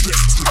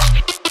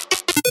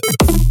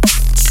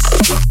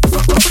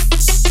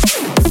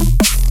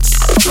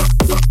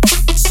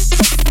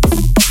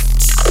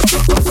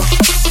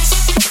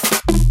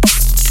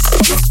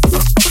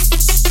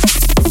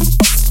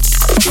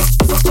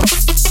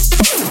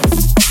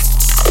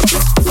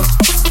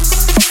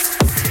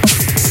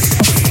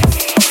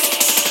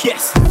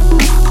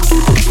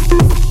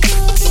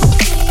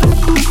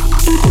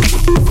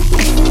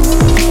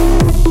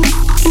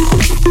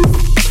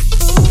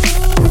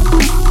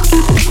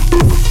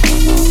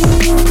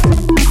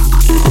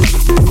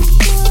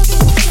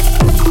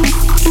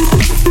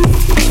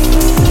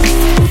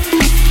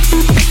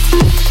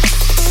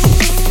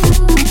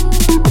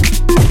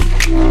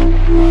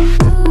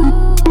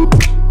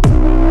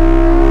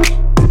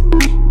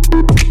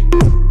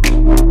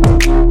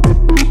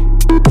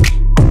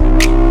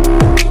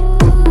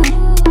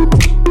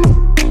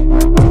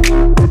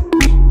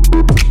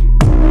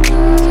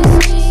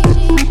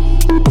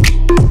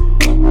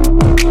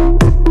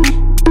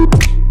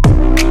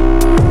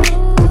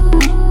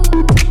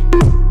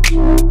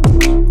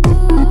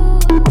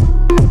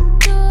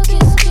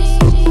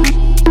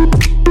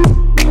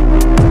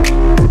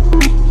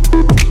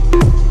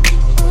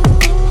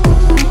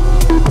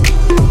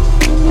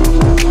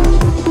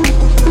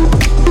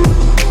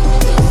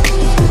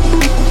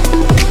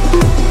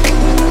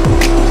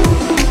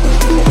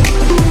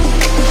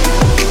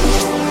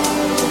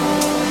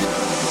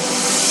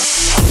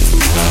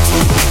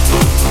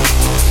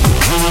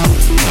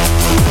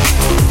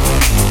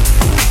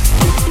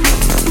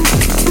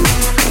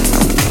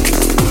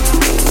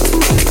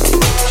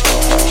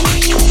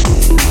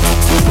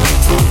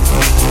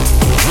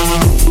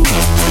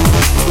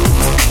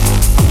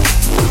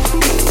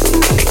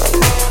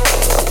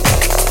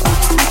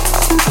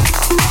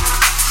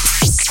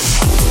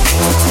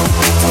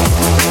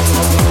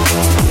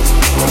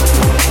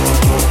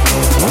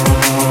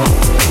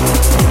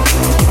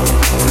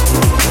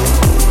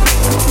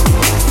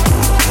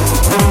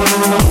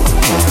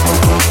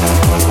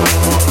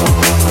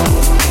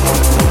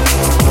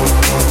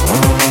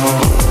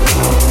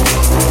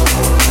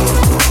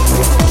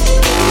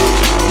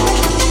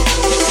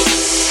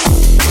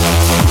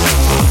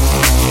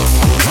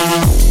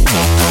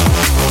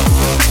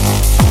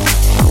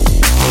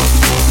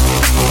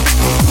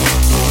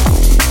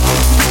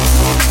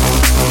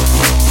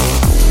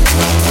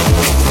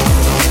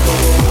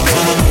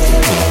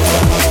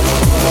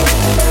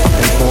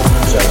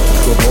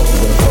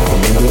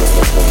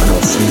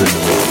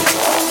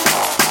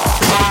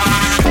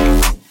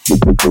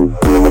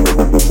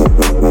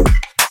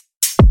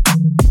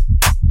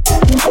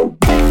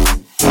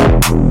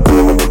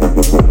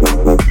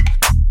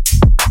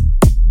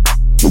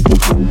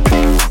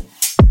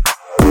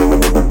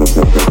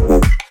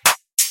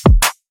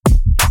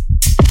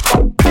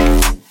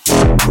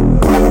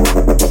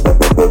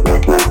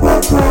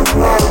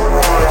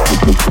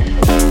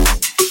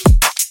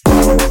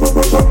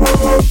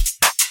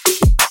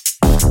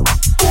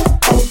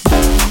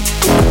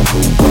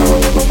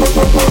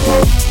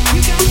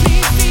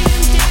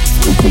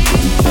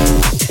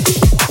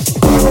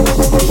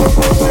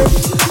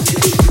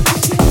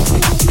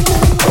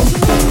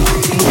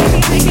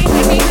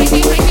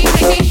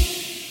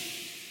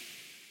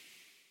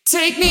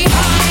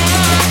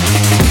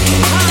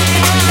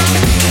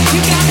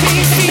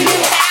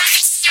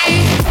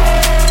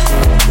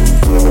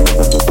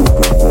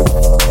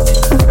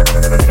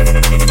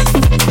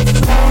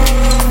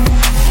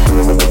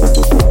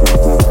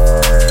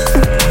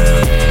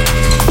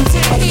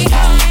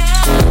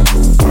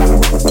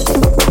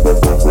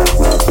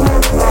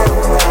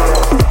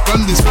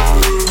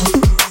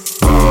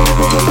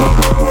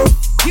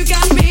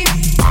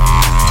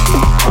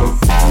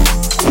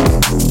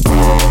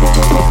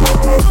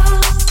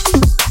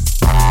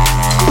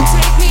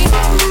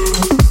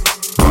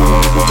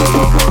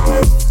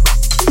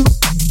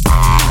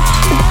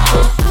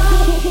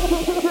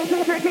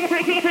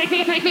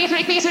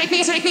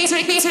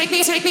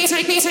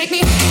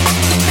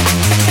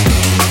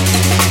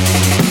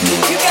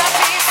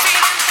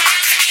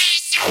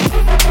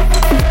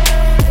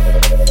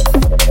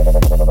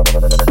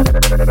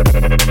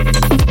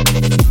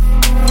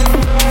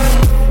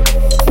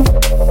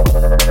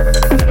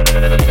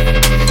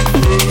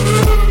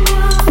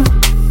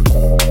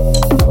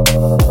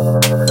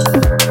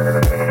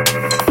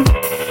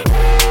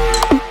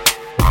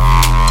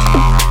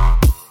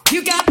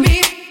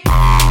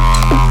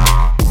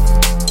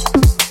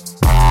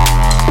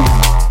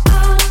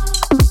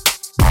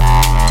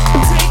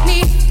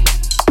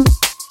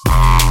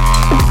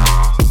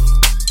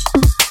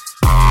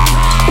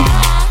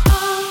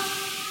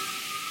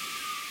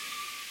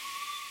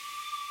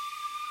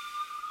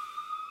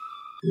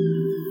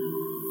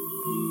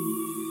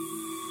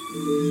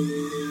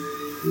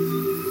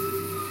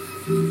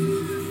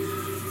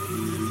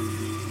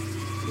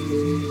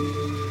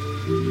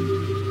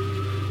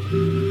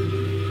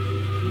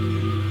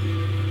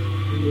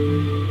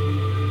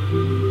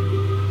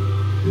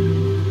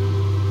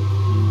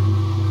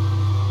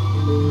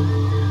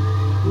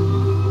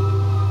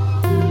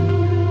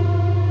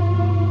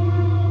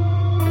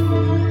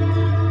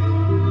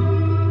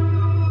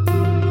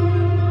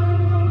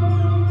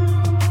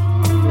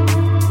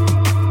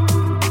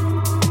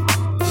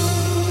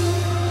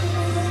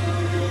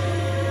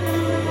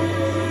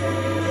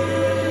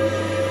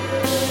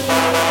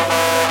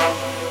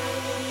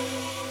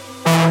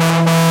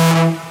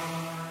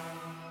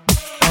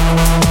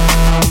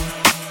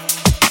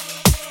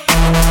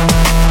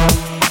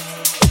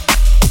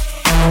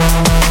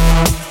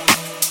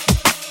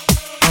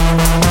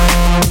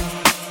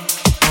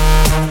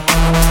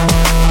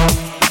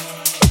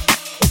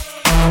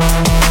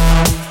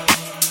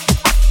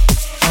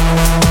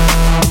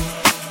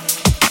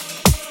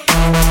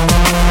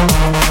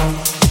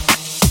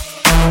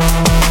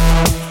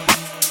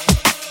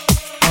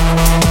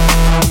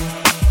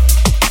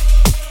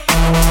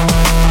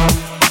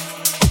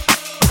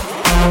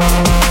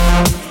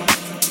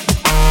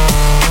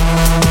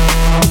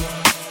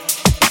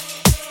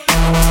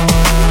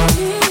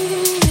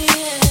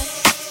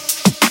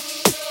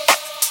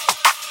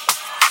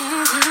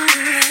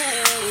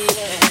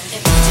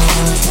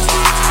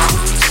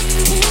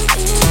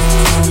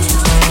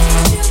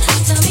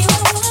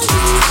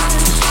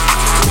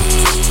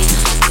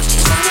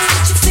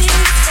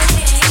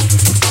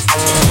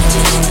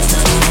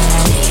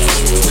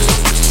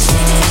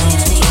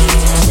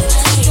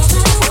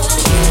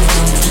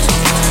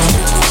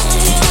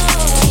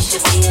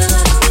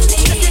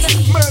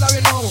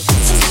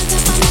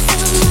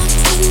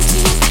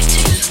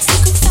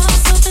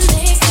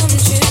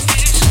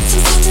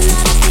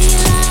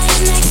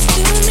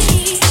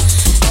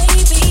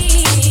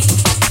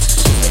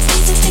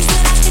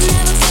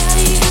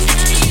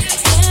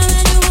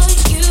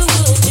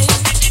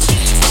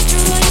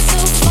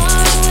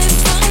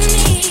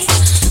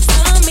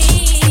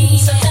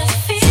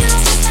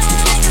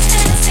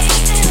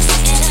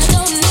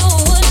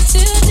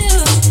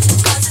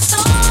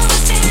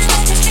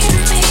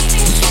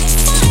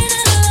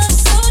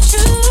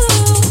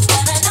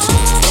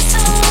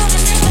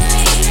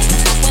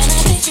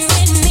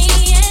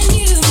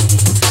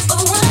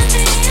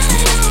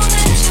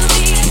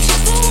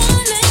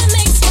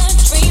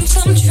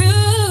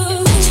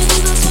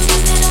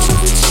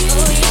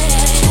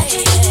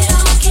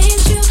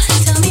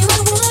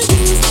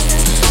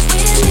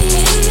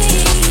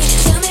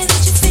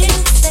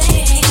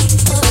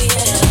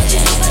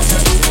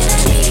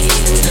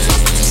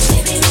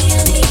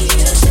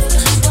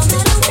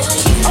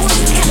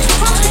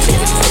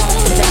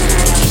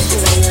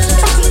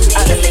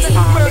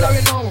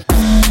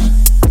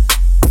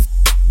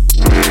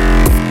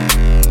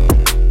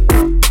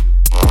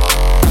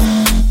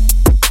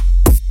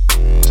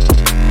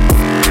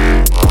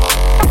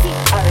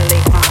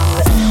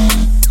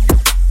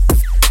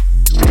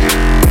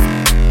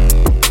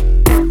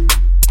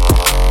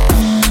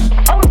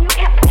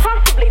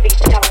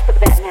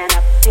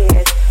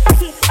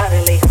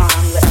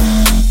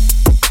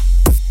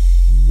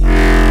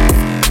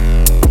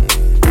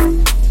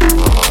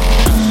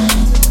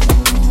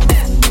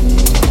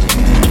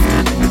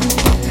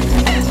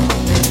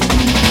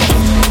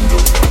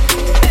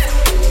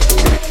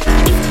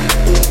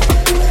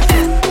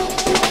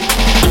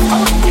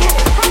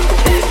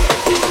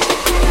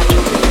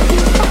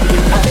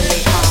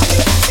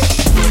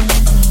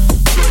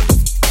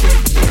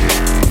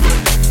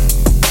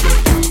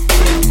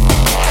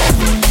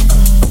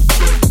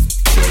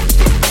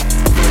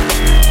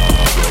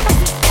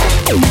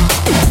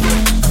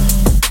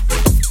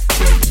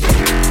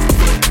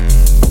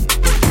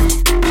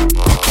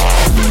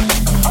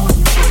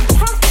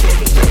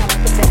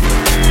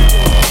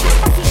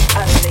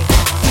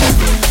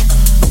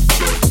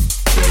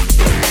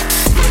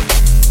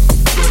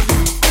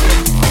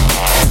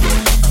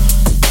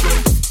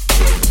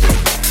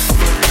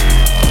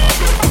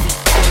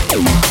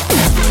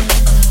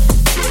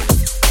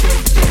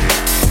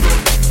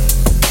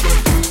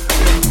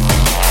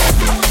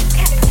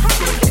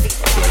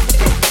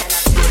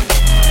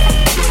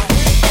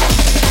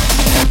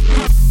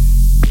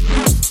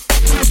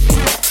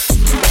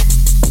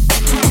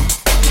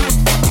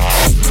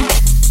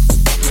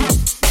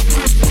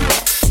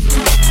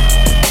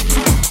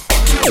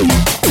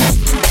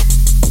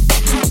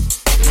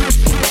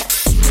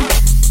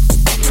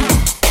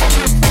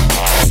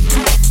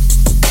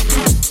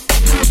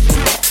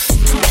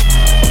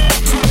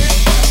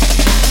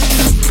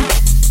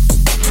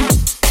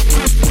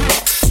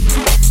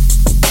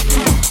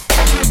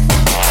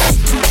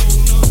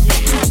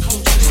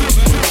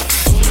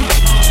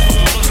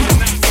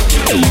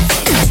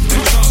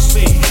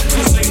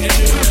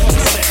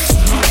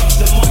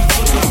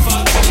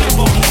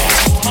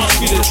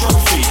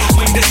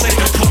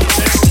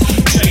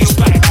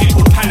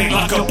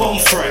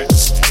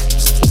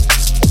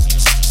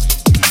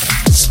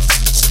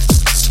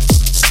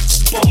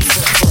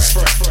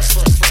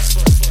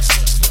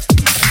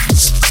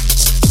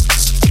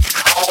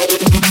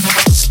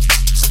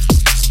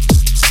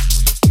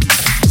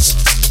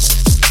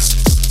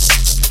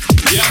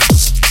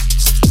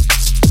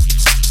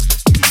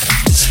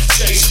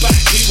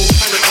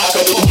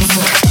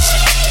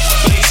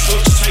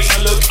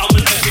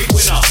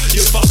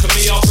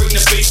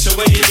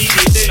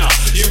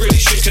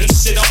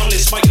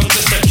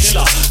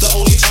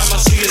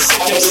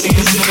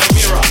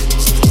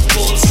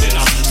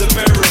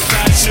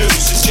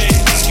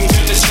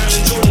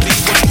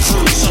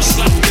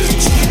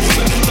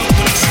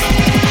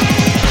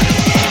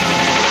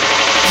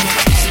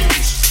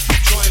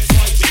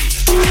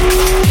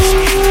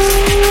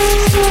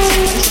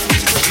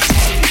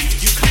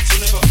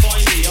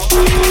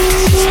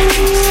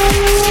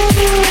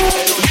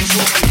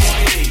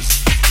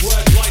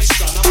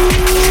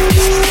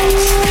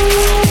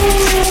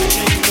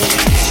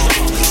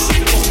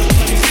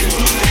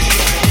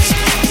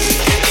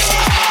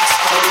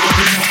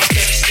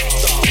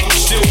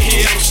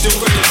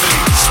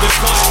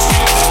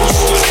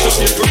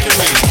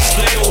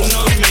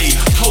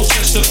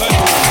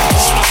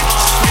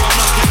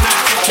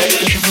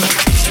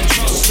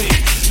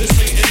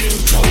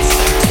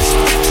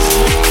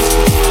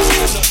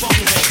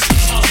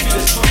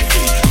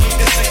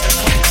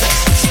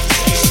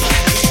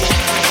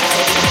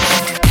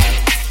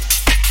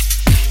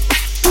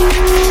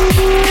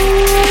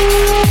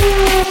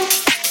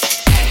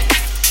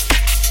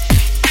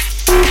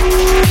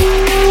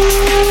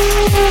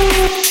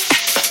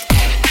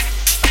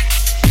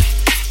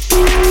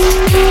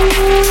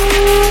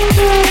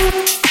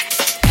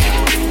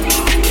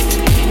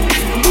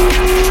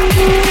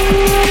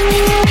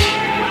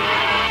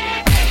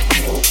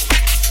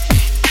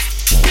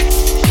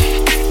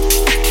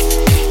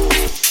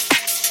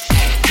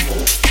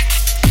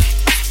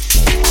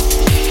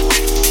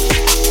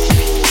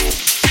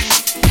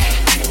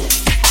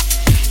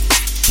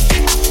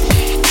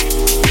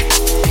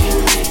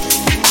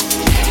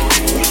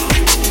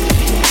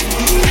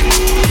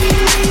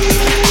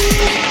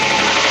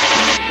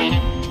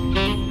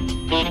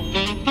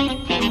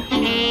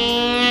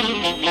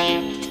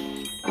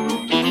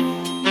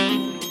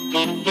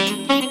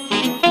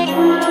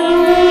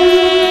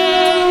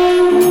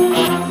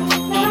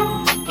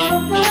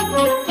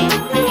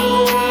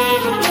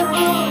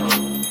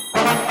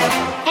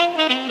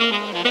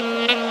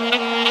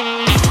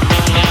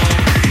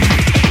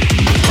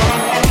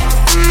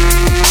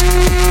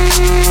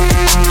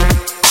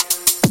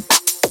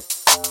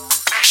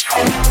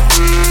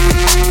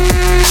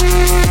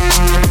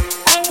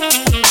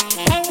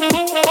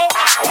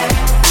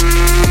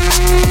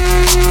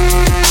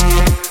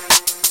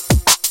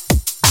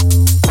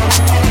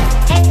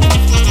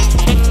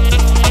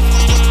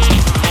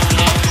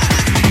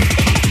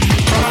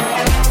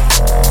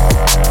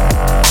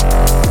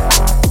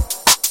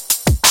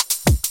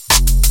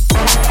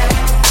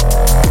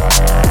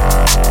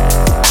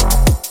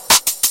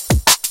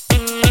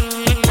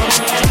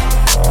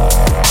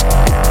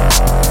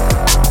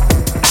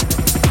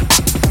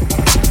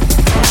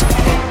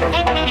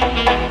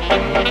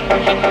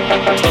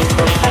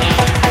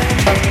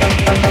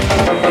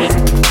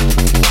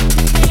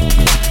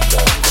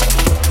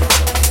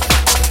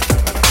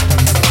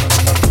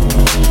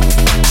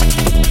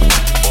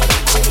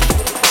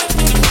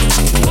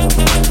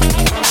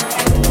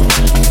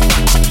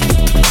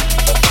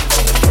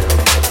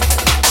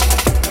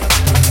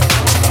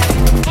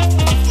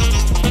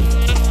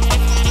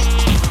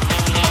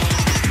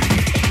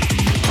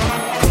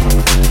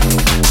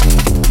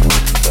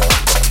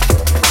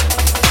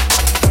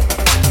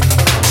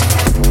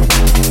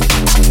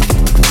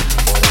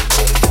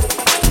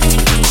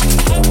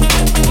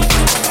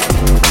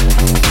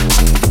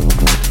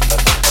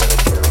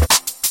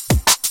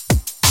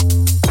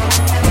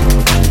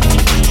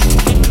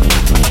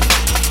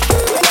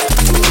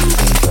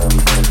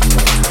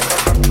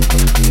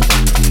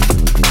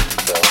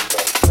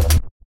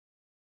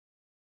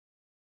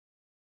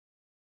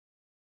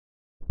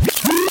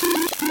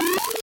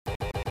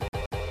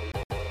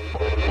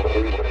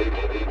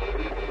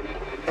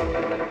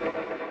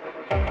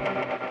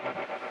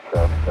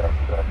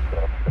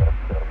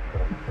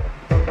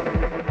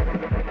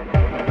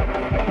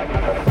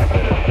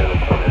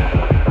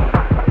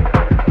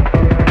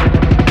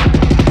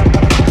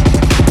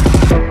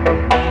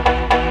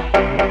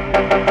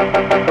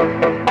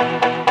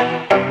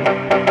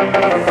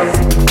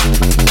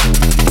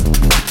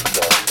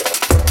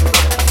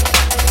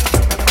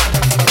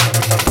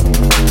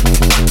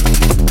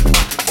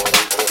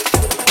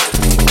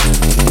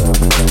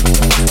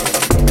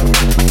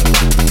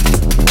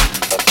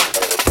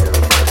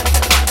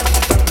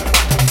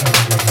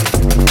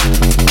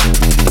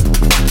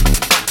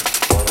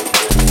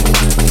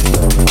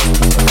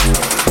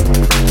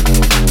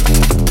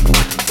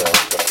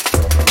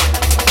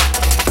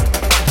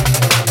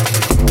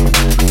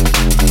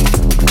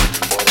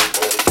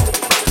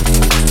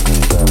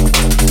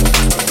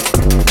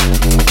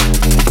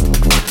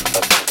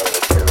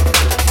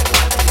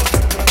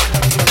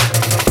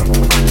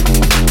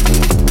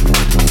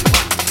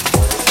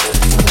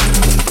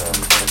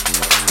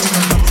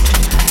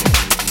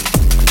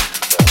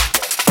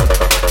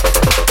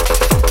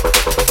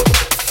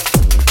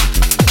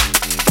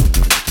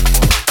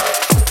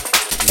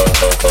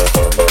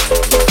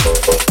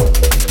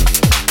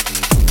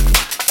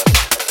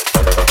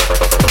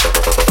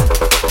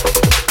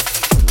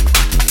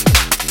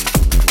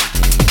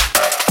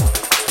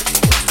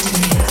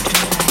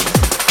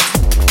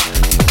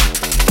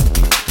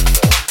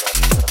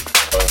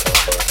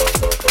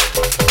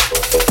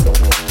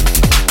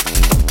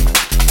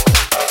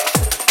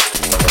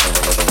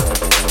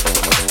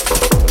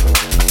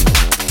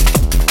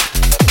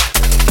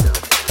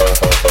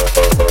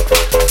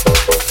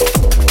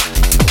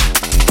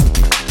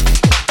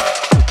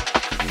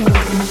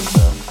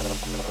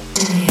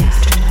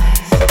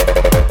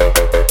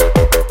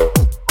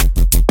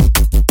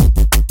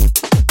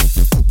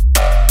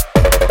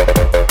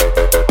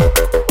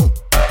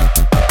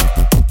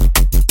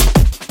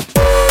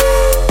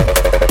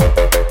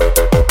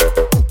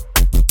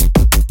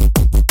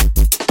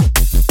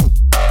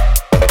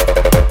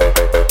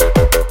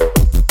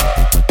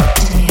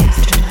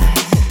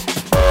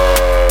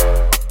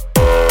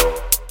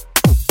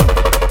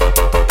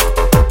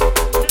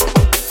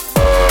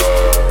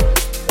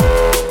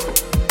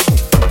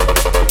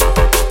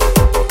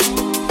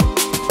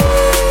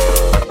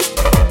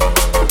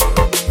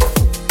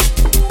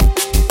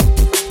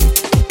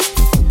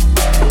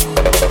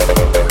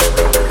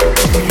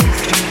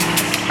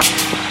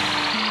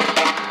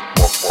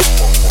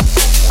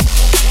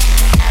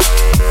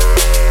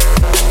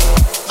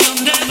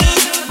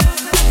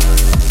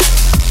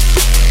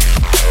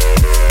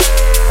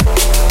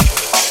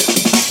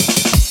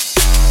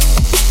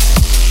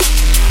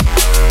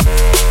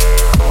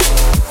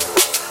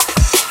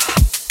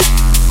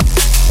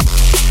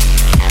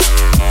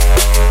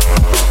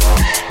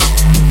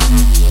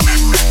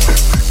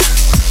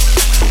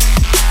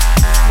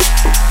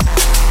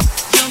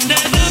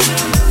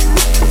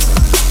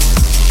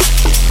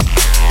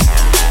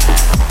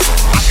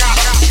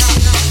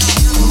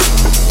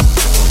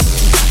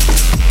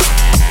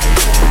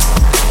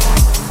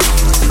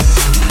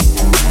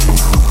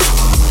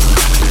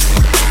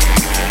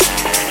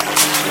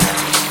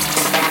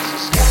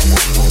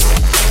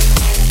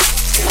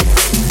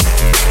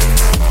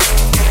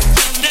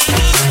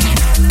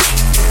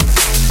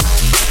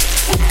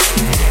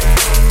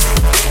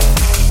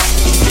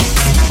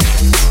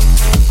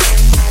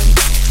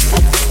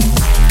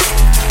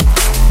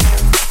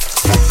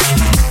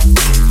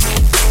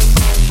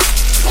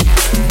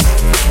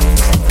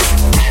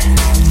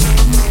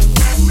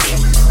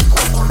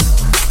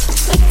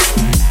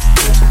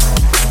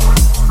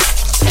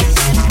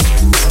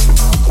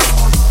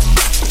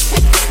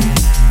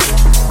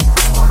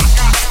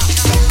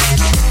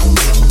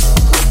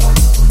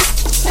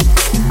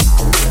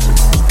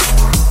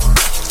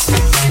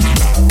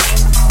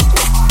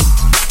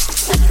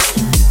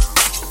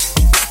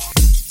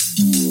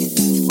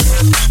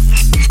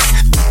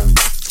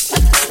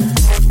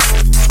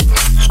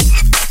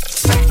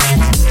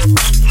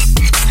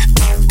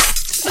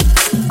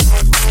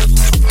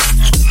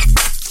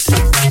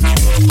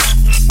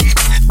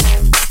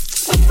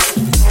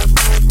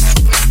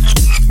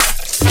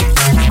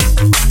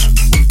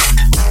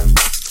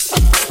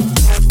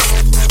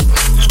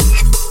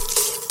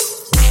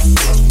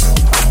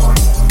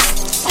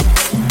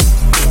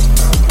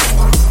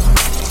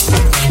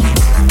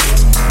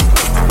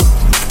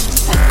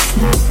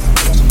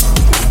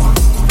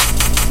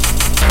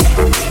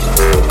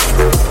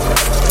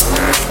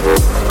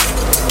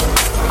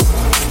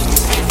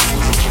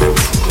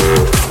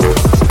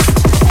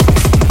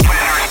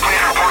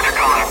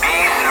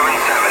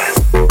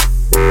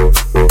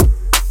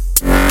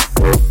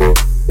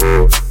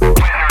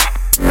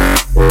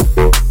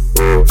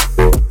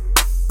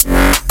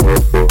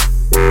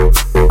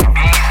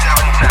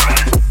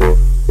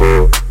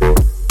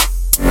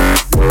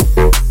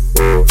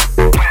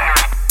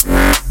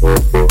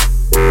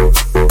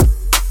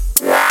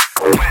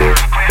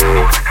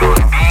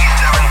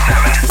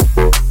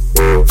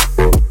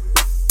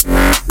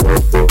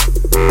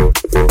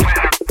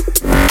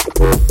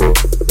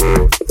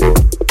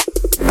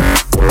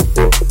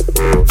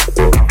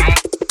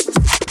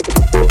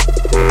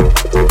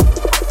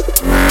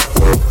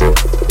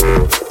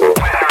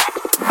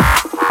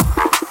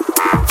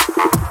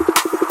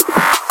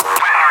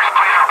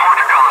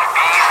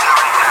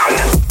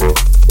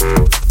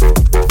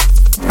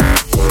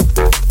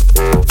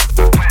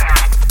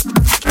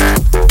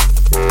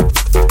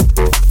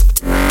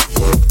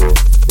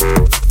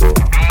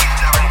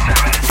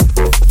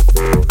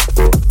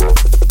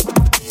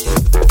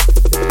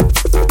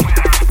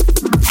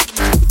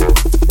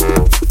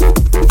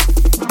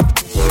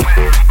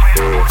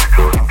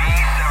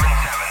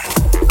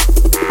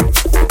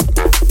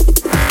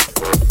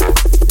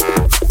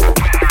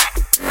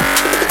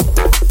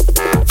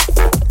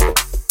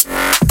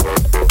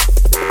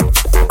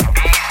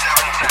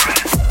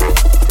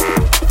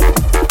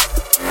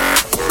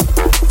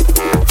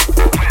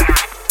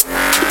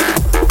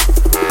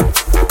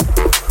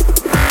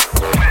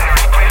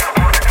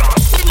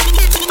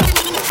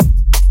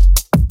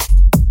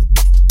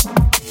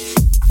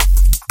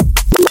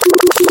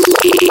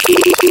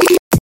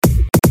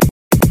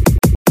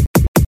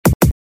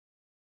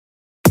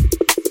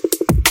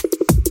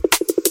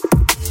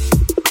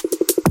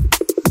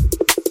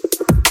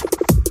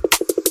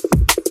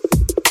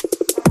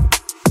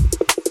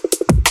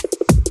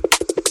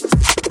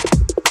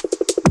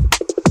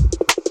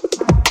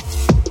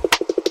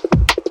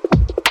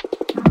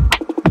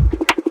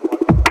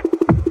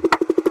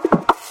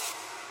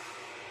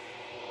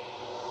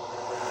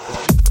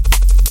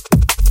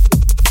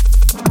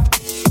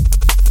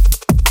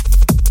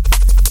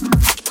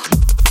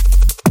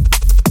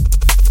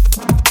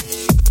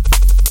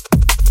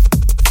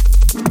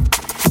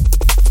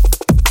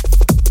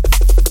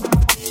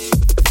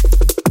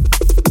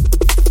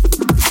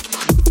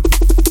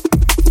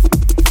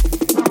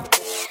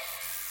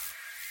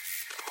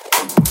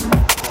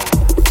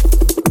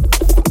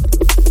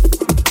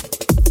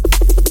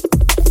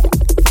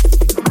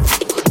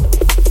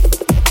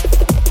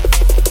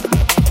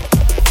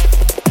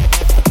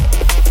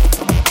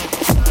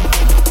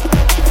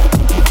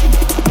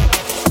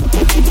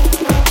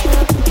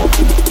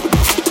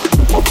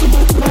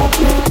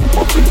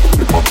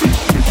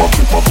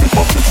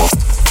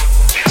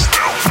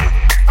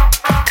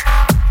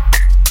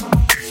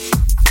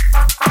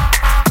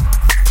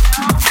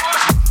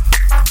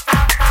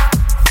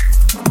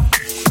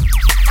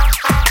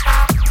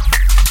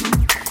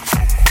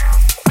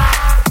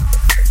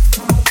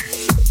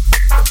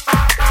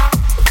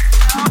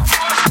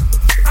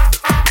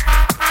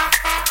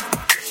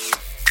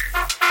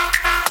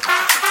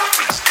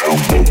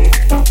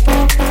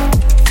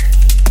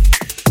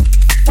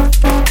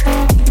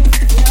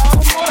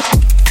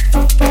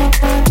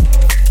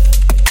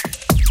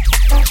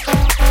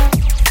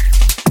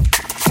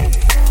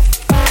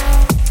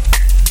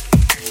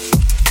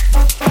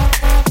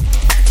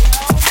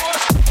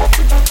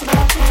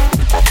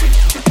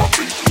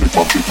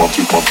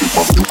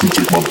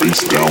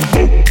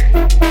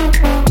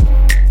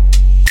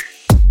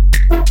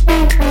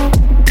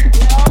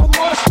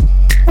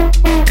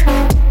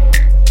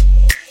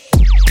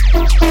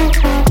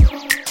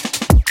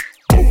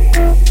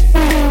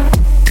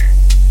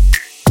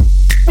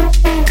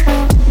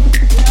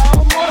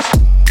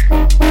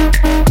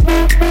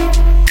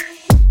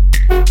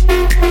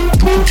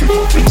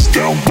 It's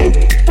down low.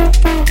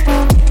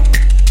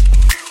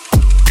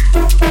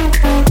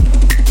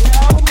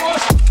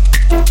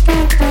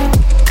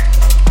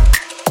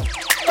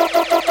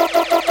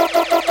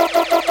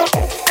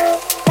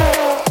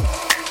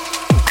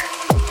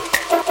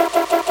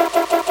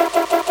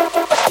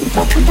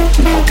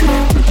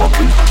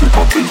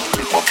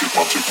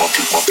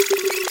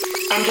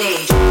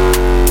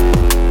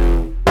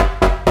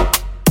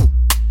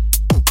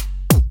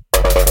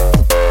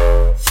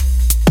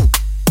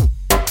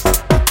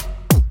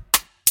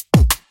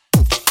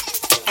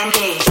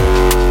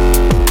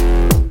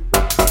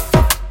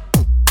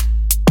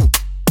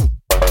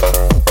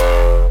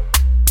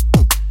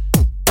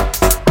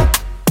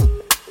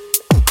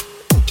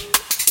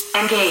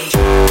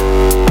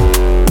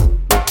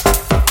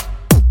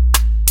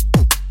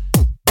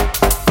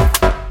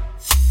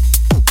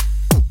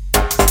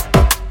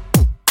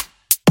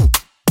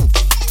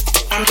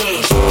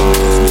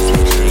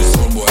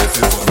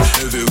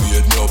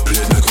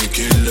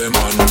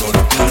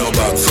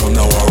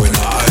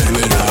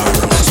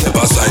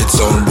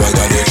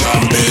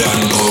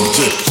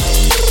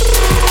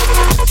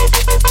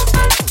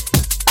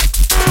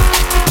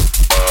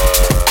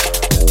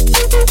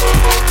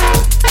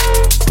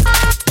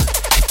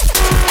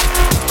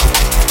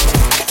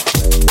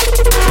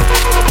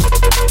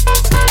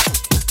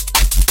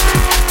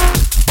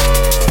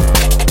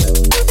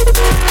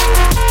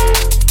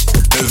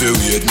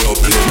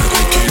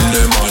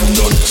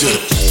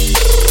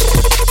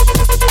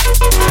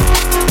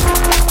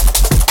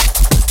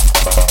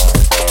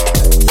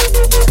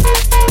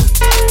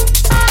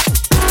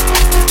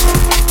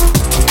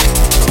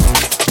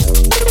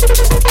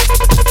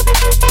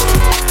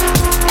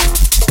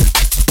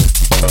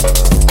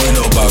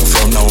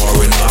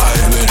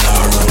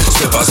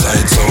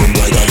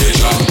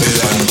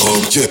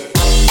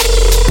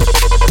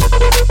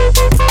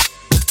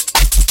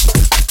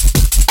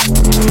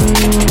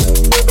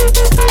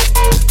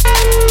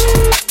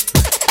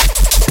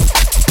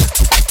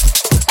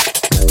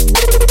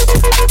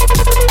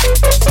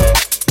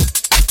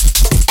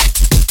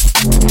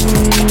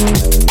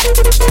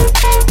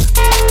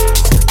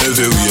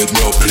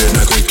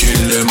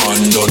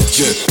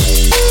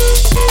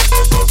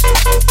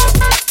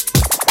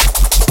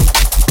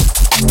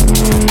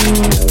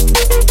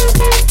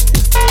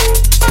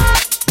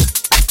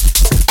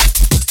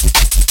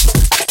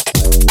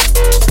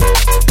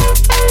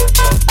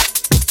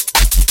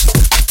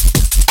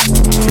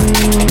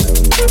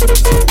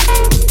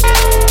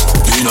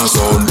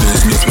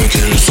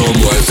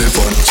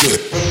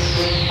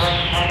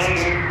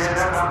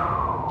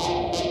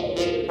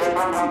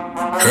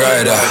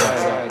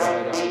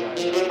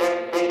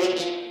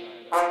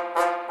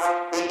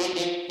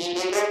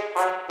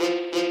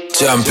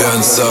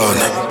 Champion sound,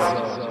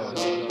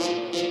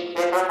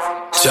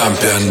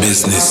 champion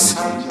business.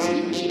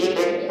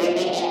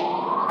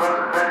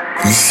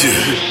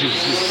 Monsieur,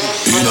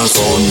 in a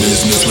sound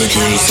business we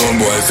kill some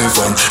boy for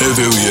fun.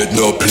 Heavyweight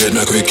no plate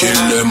make we kill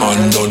them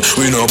and done.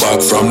 We no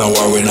back from the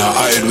war, we no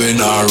hide, we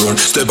no run.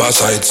 Step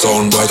aside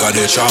sound boy cause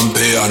the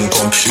champion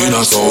come. In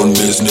a sound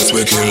business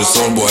we kill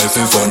some boy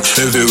for fun.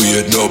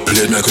 Heavyweight no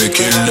plate make we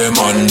kill them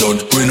and done.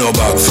 We no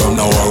back from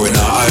the war, we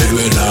no hide,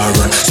 we no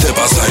run. Step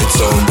aside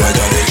sound boy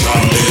cause the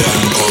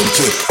champion come.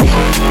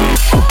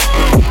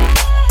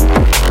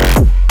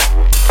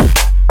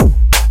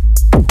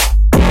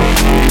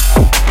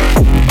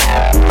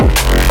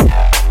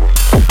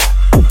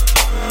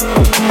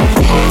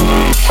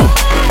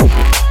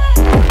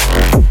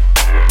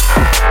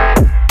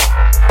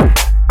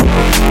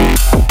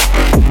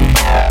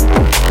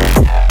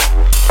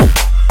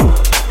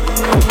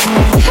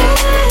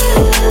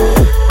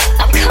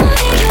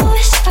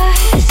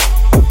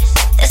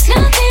 There's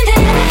nothing that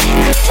I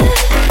could do.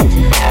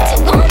 So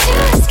won't you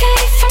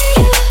escape from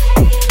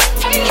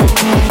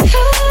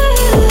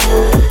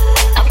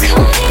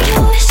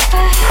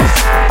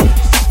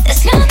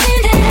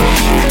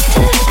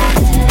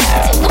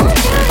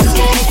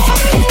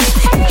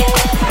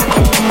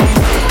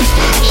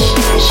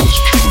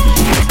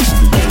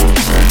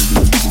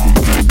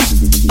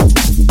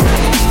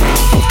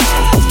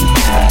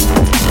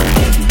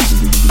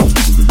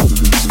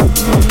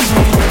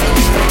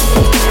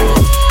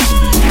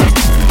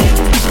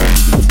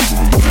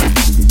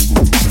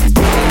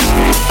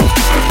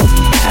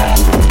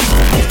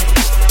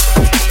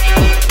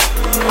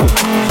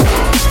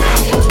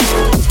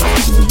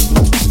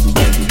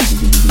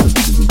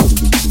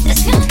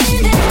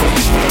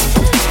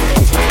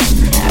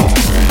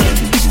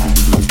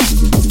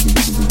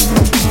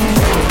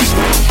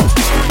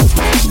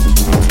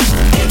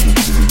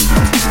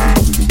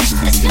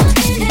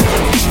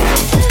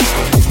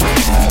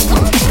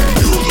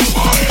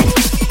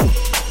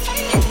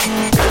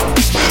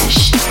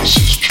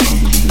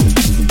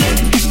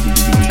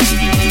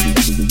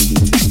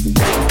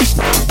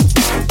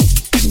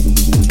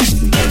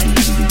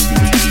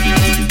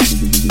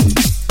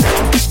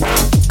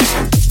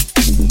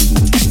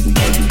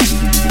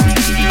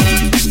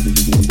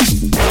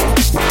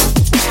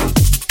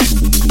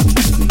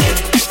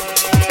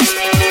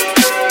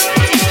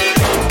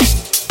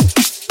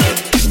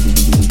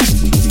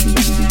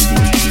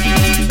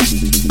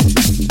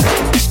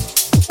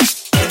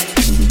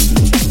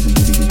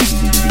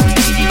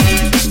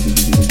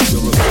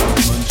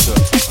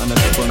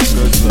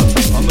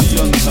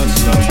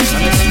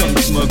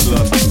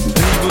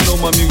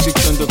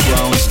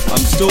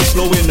still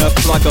blowing up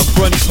like a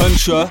front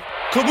puncher.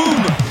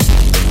 Kaboom!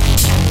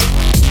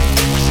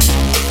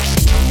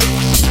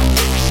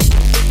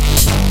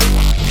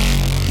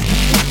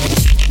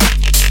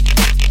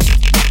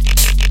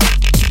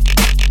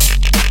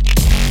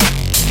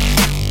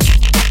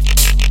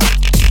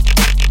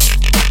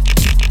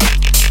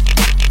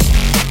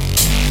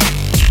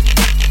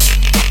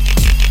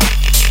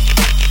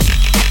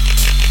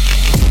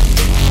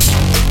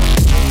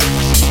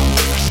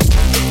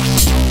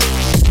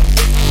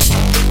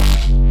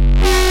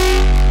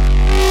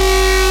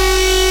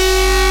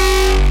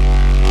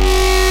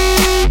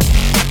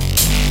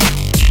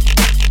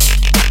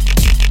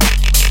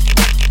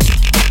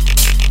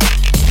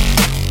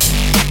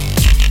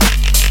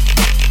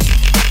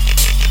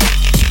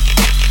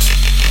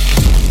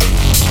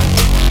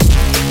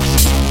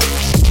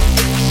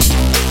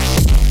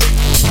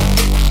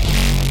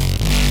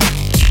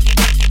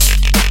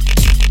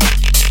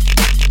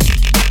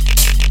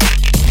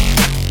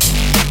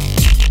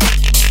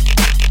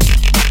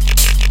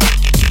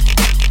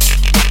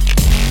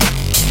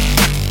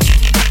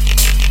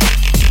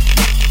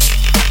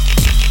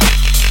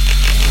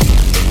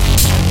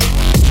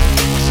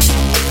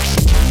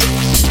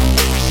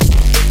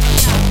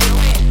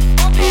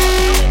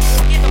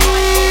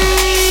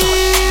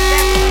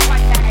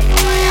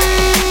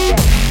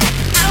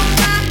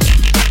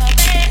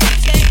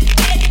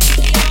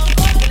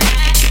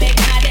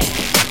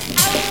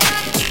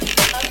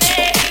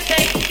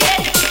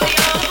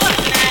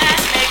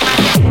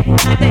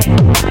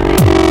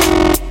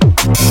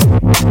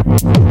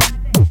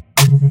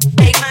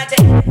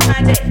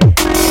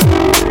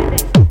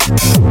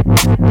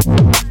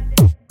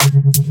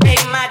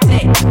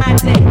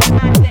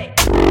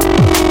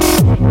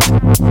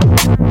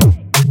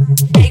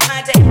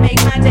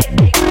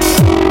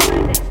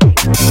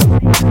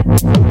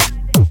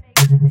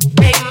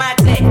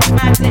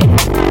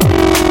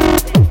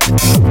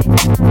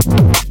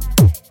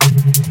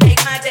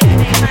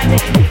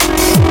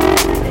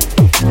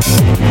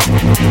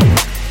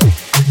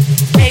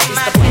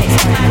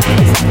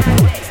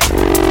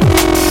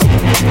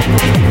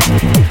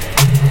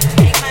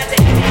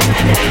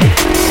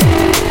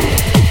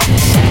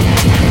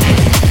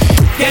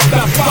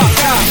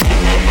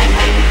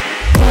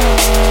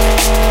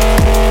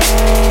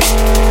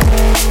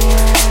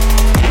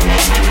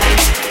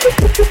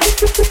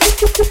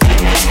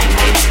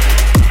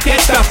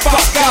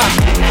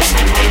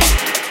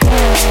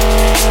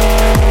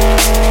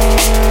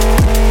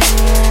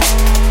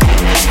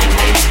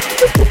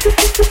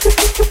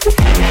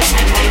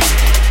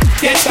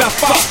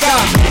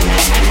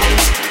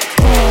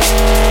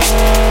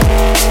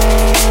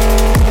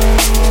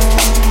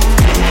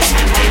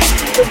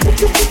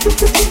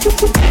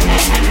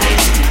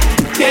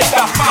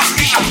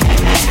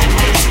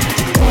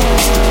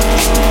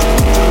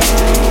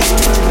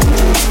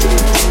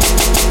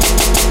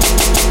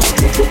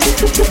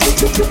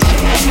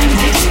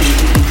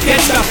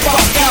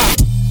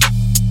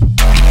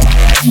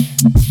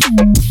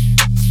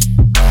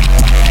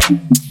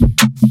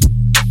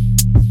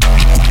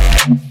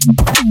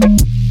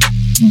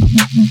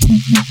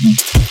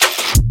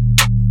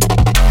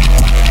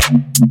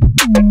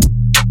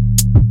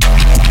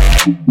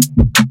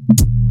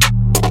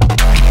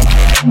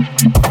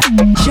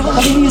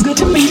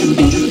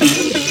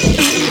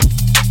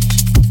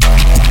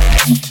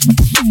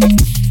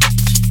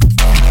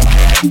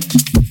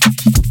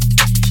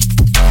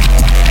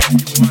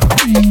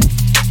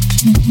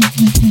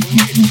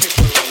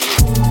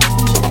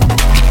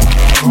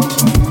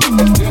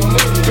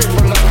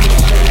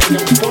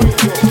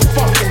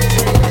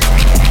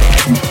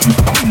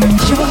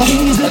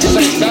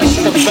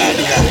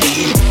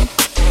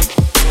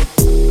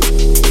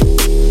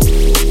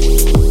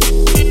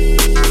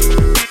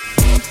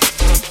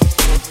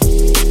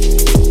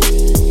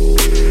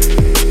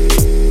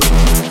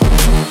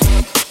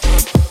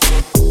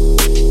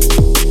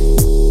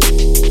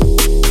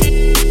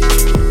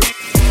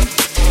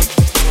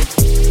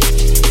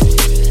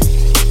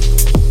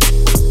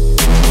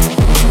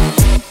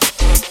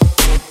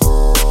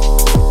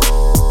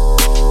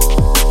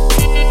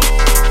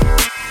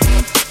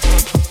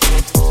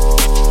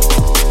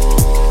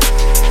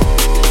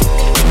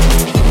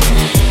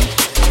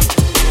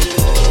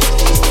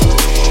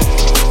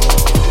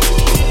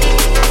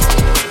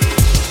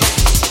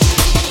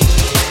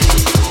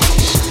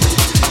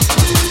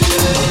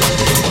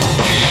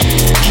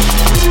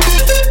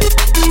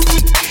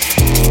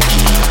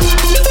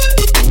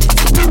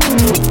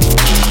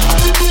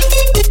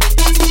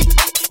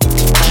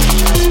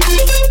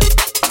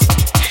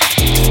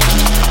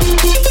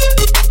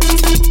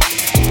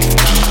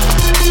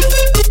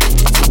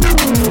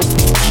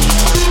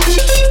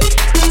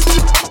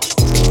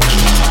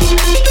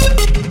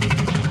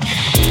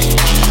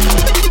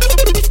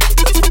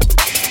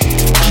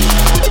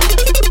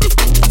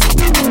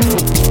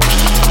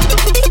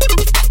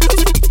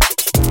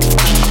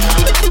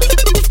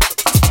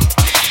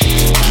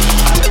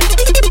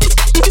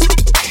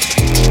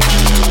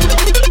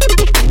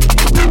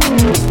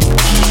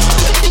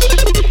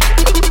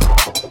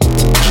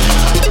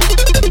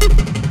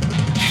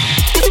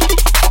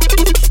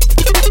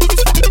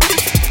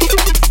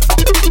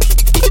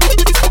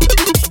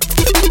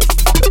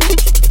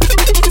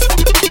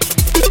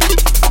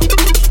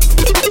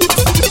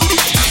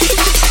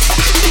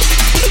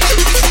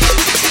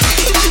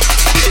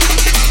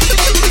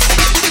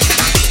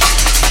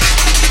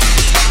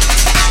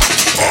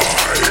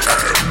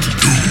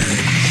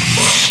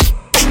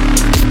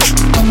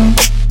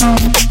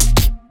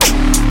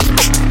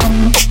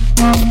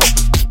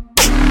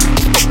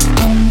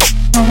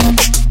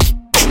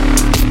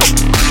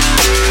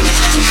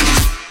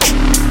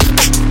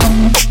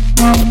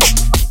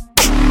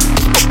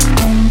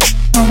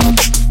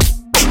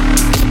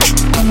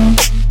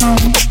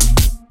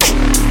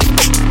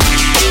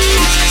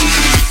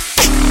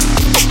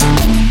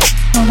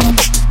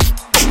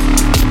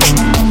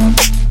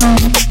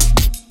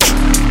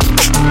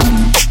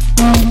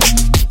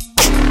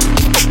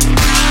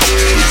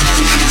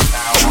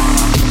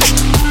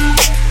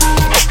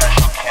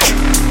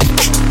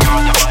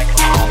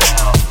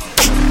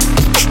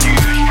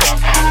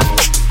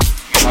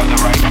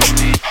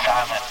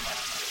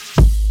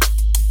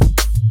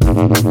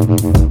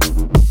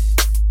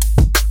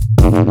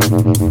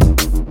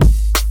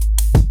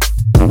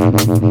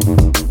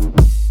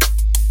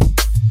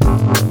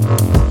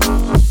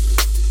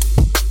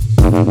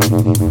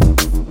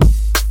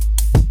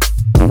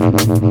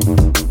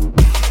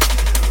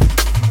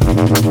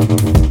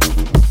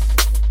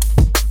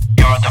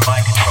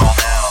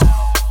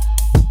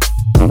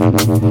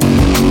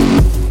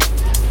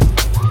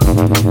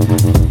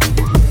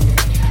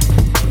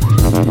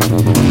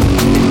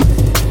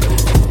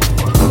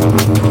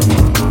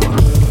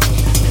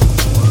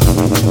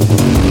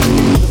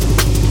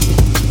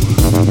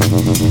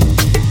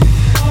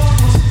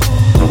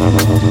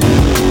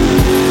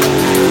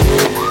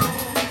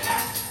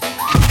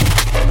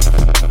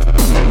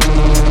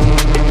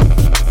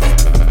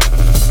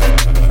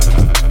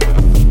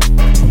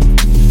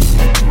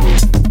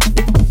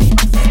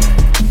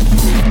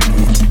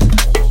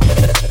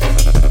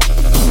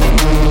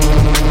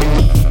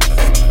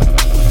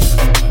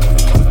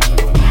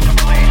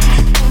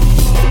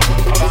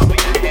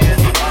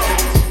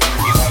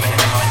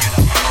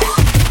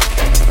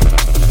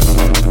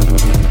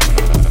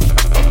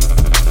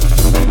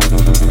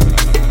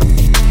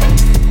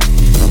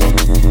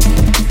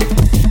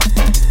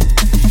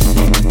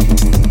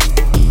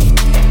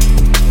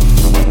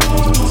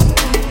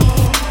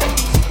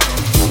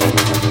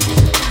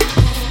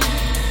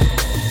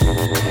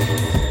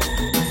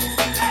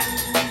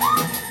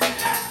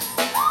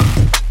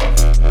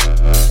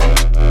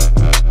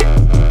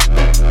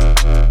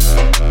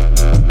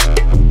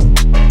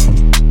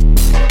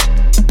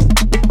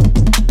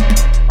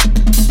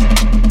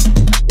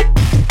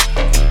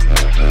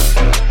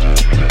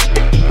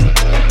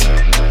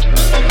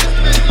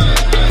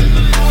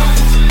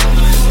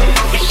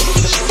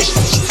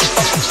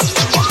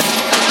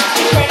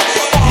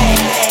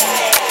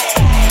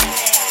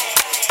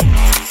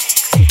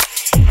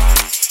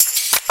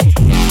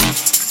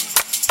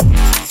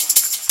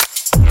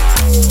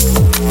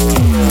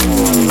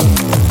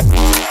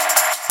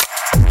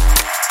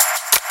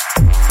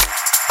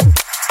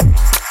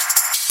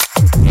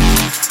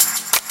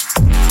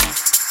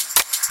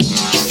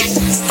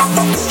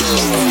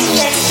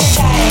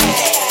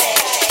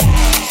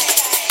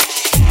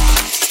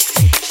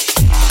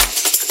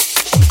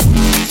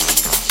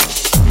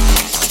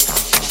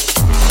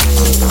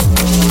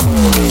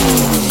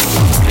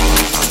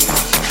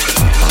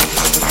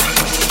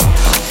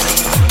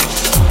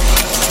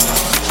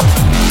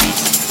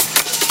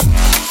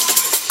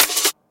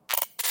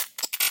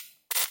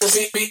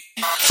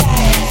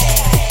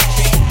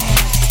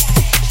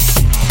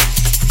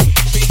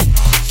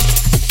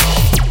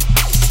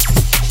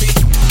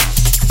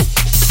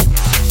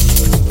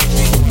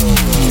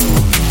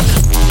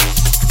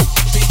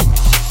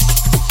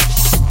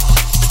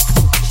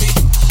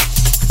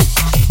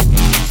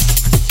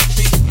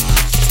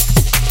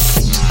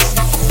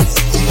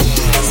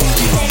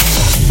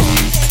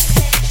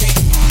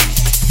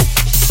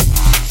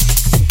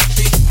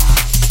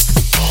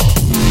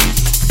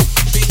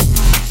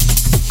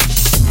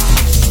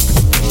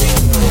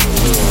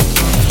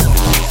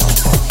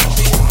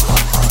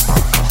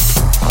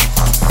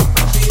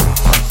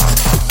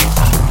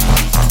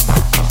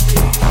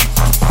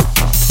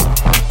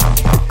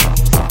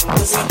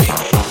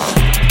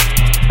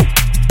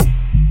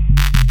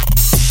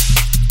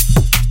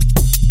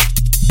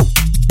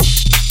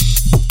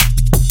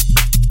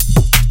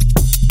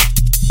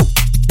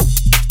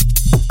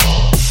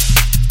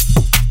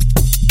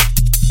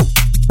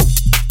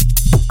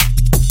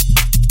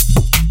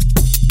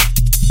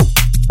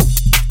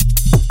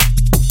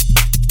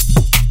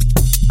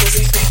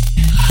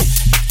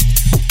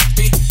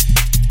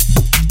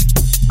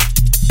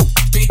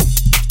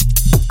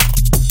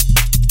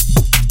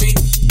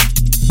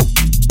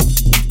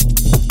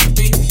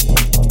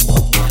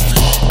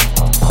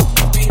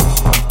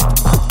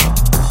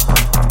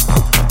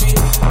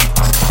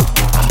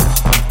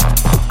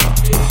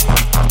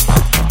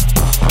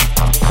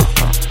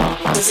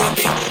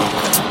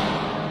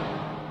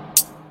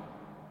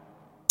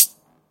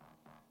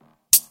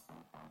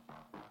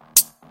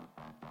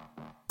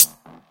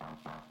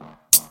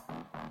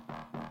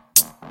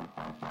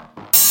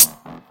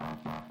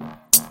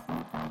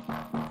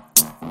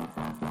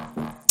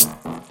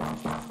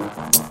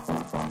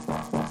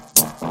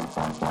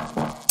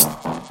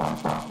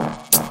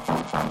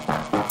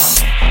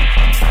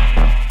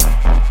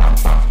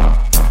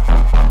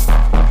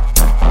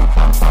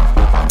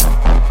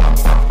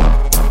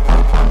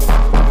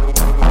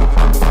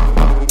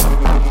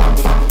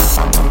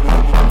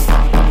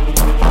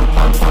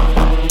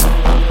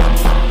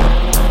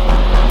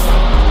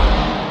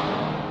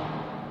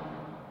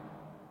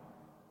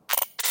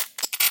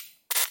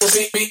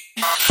 beat,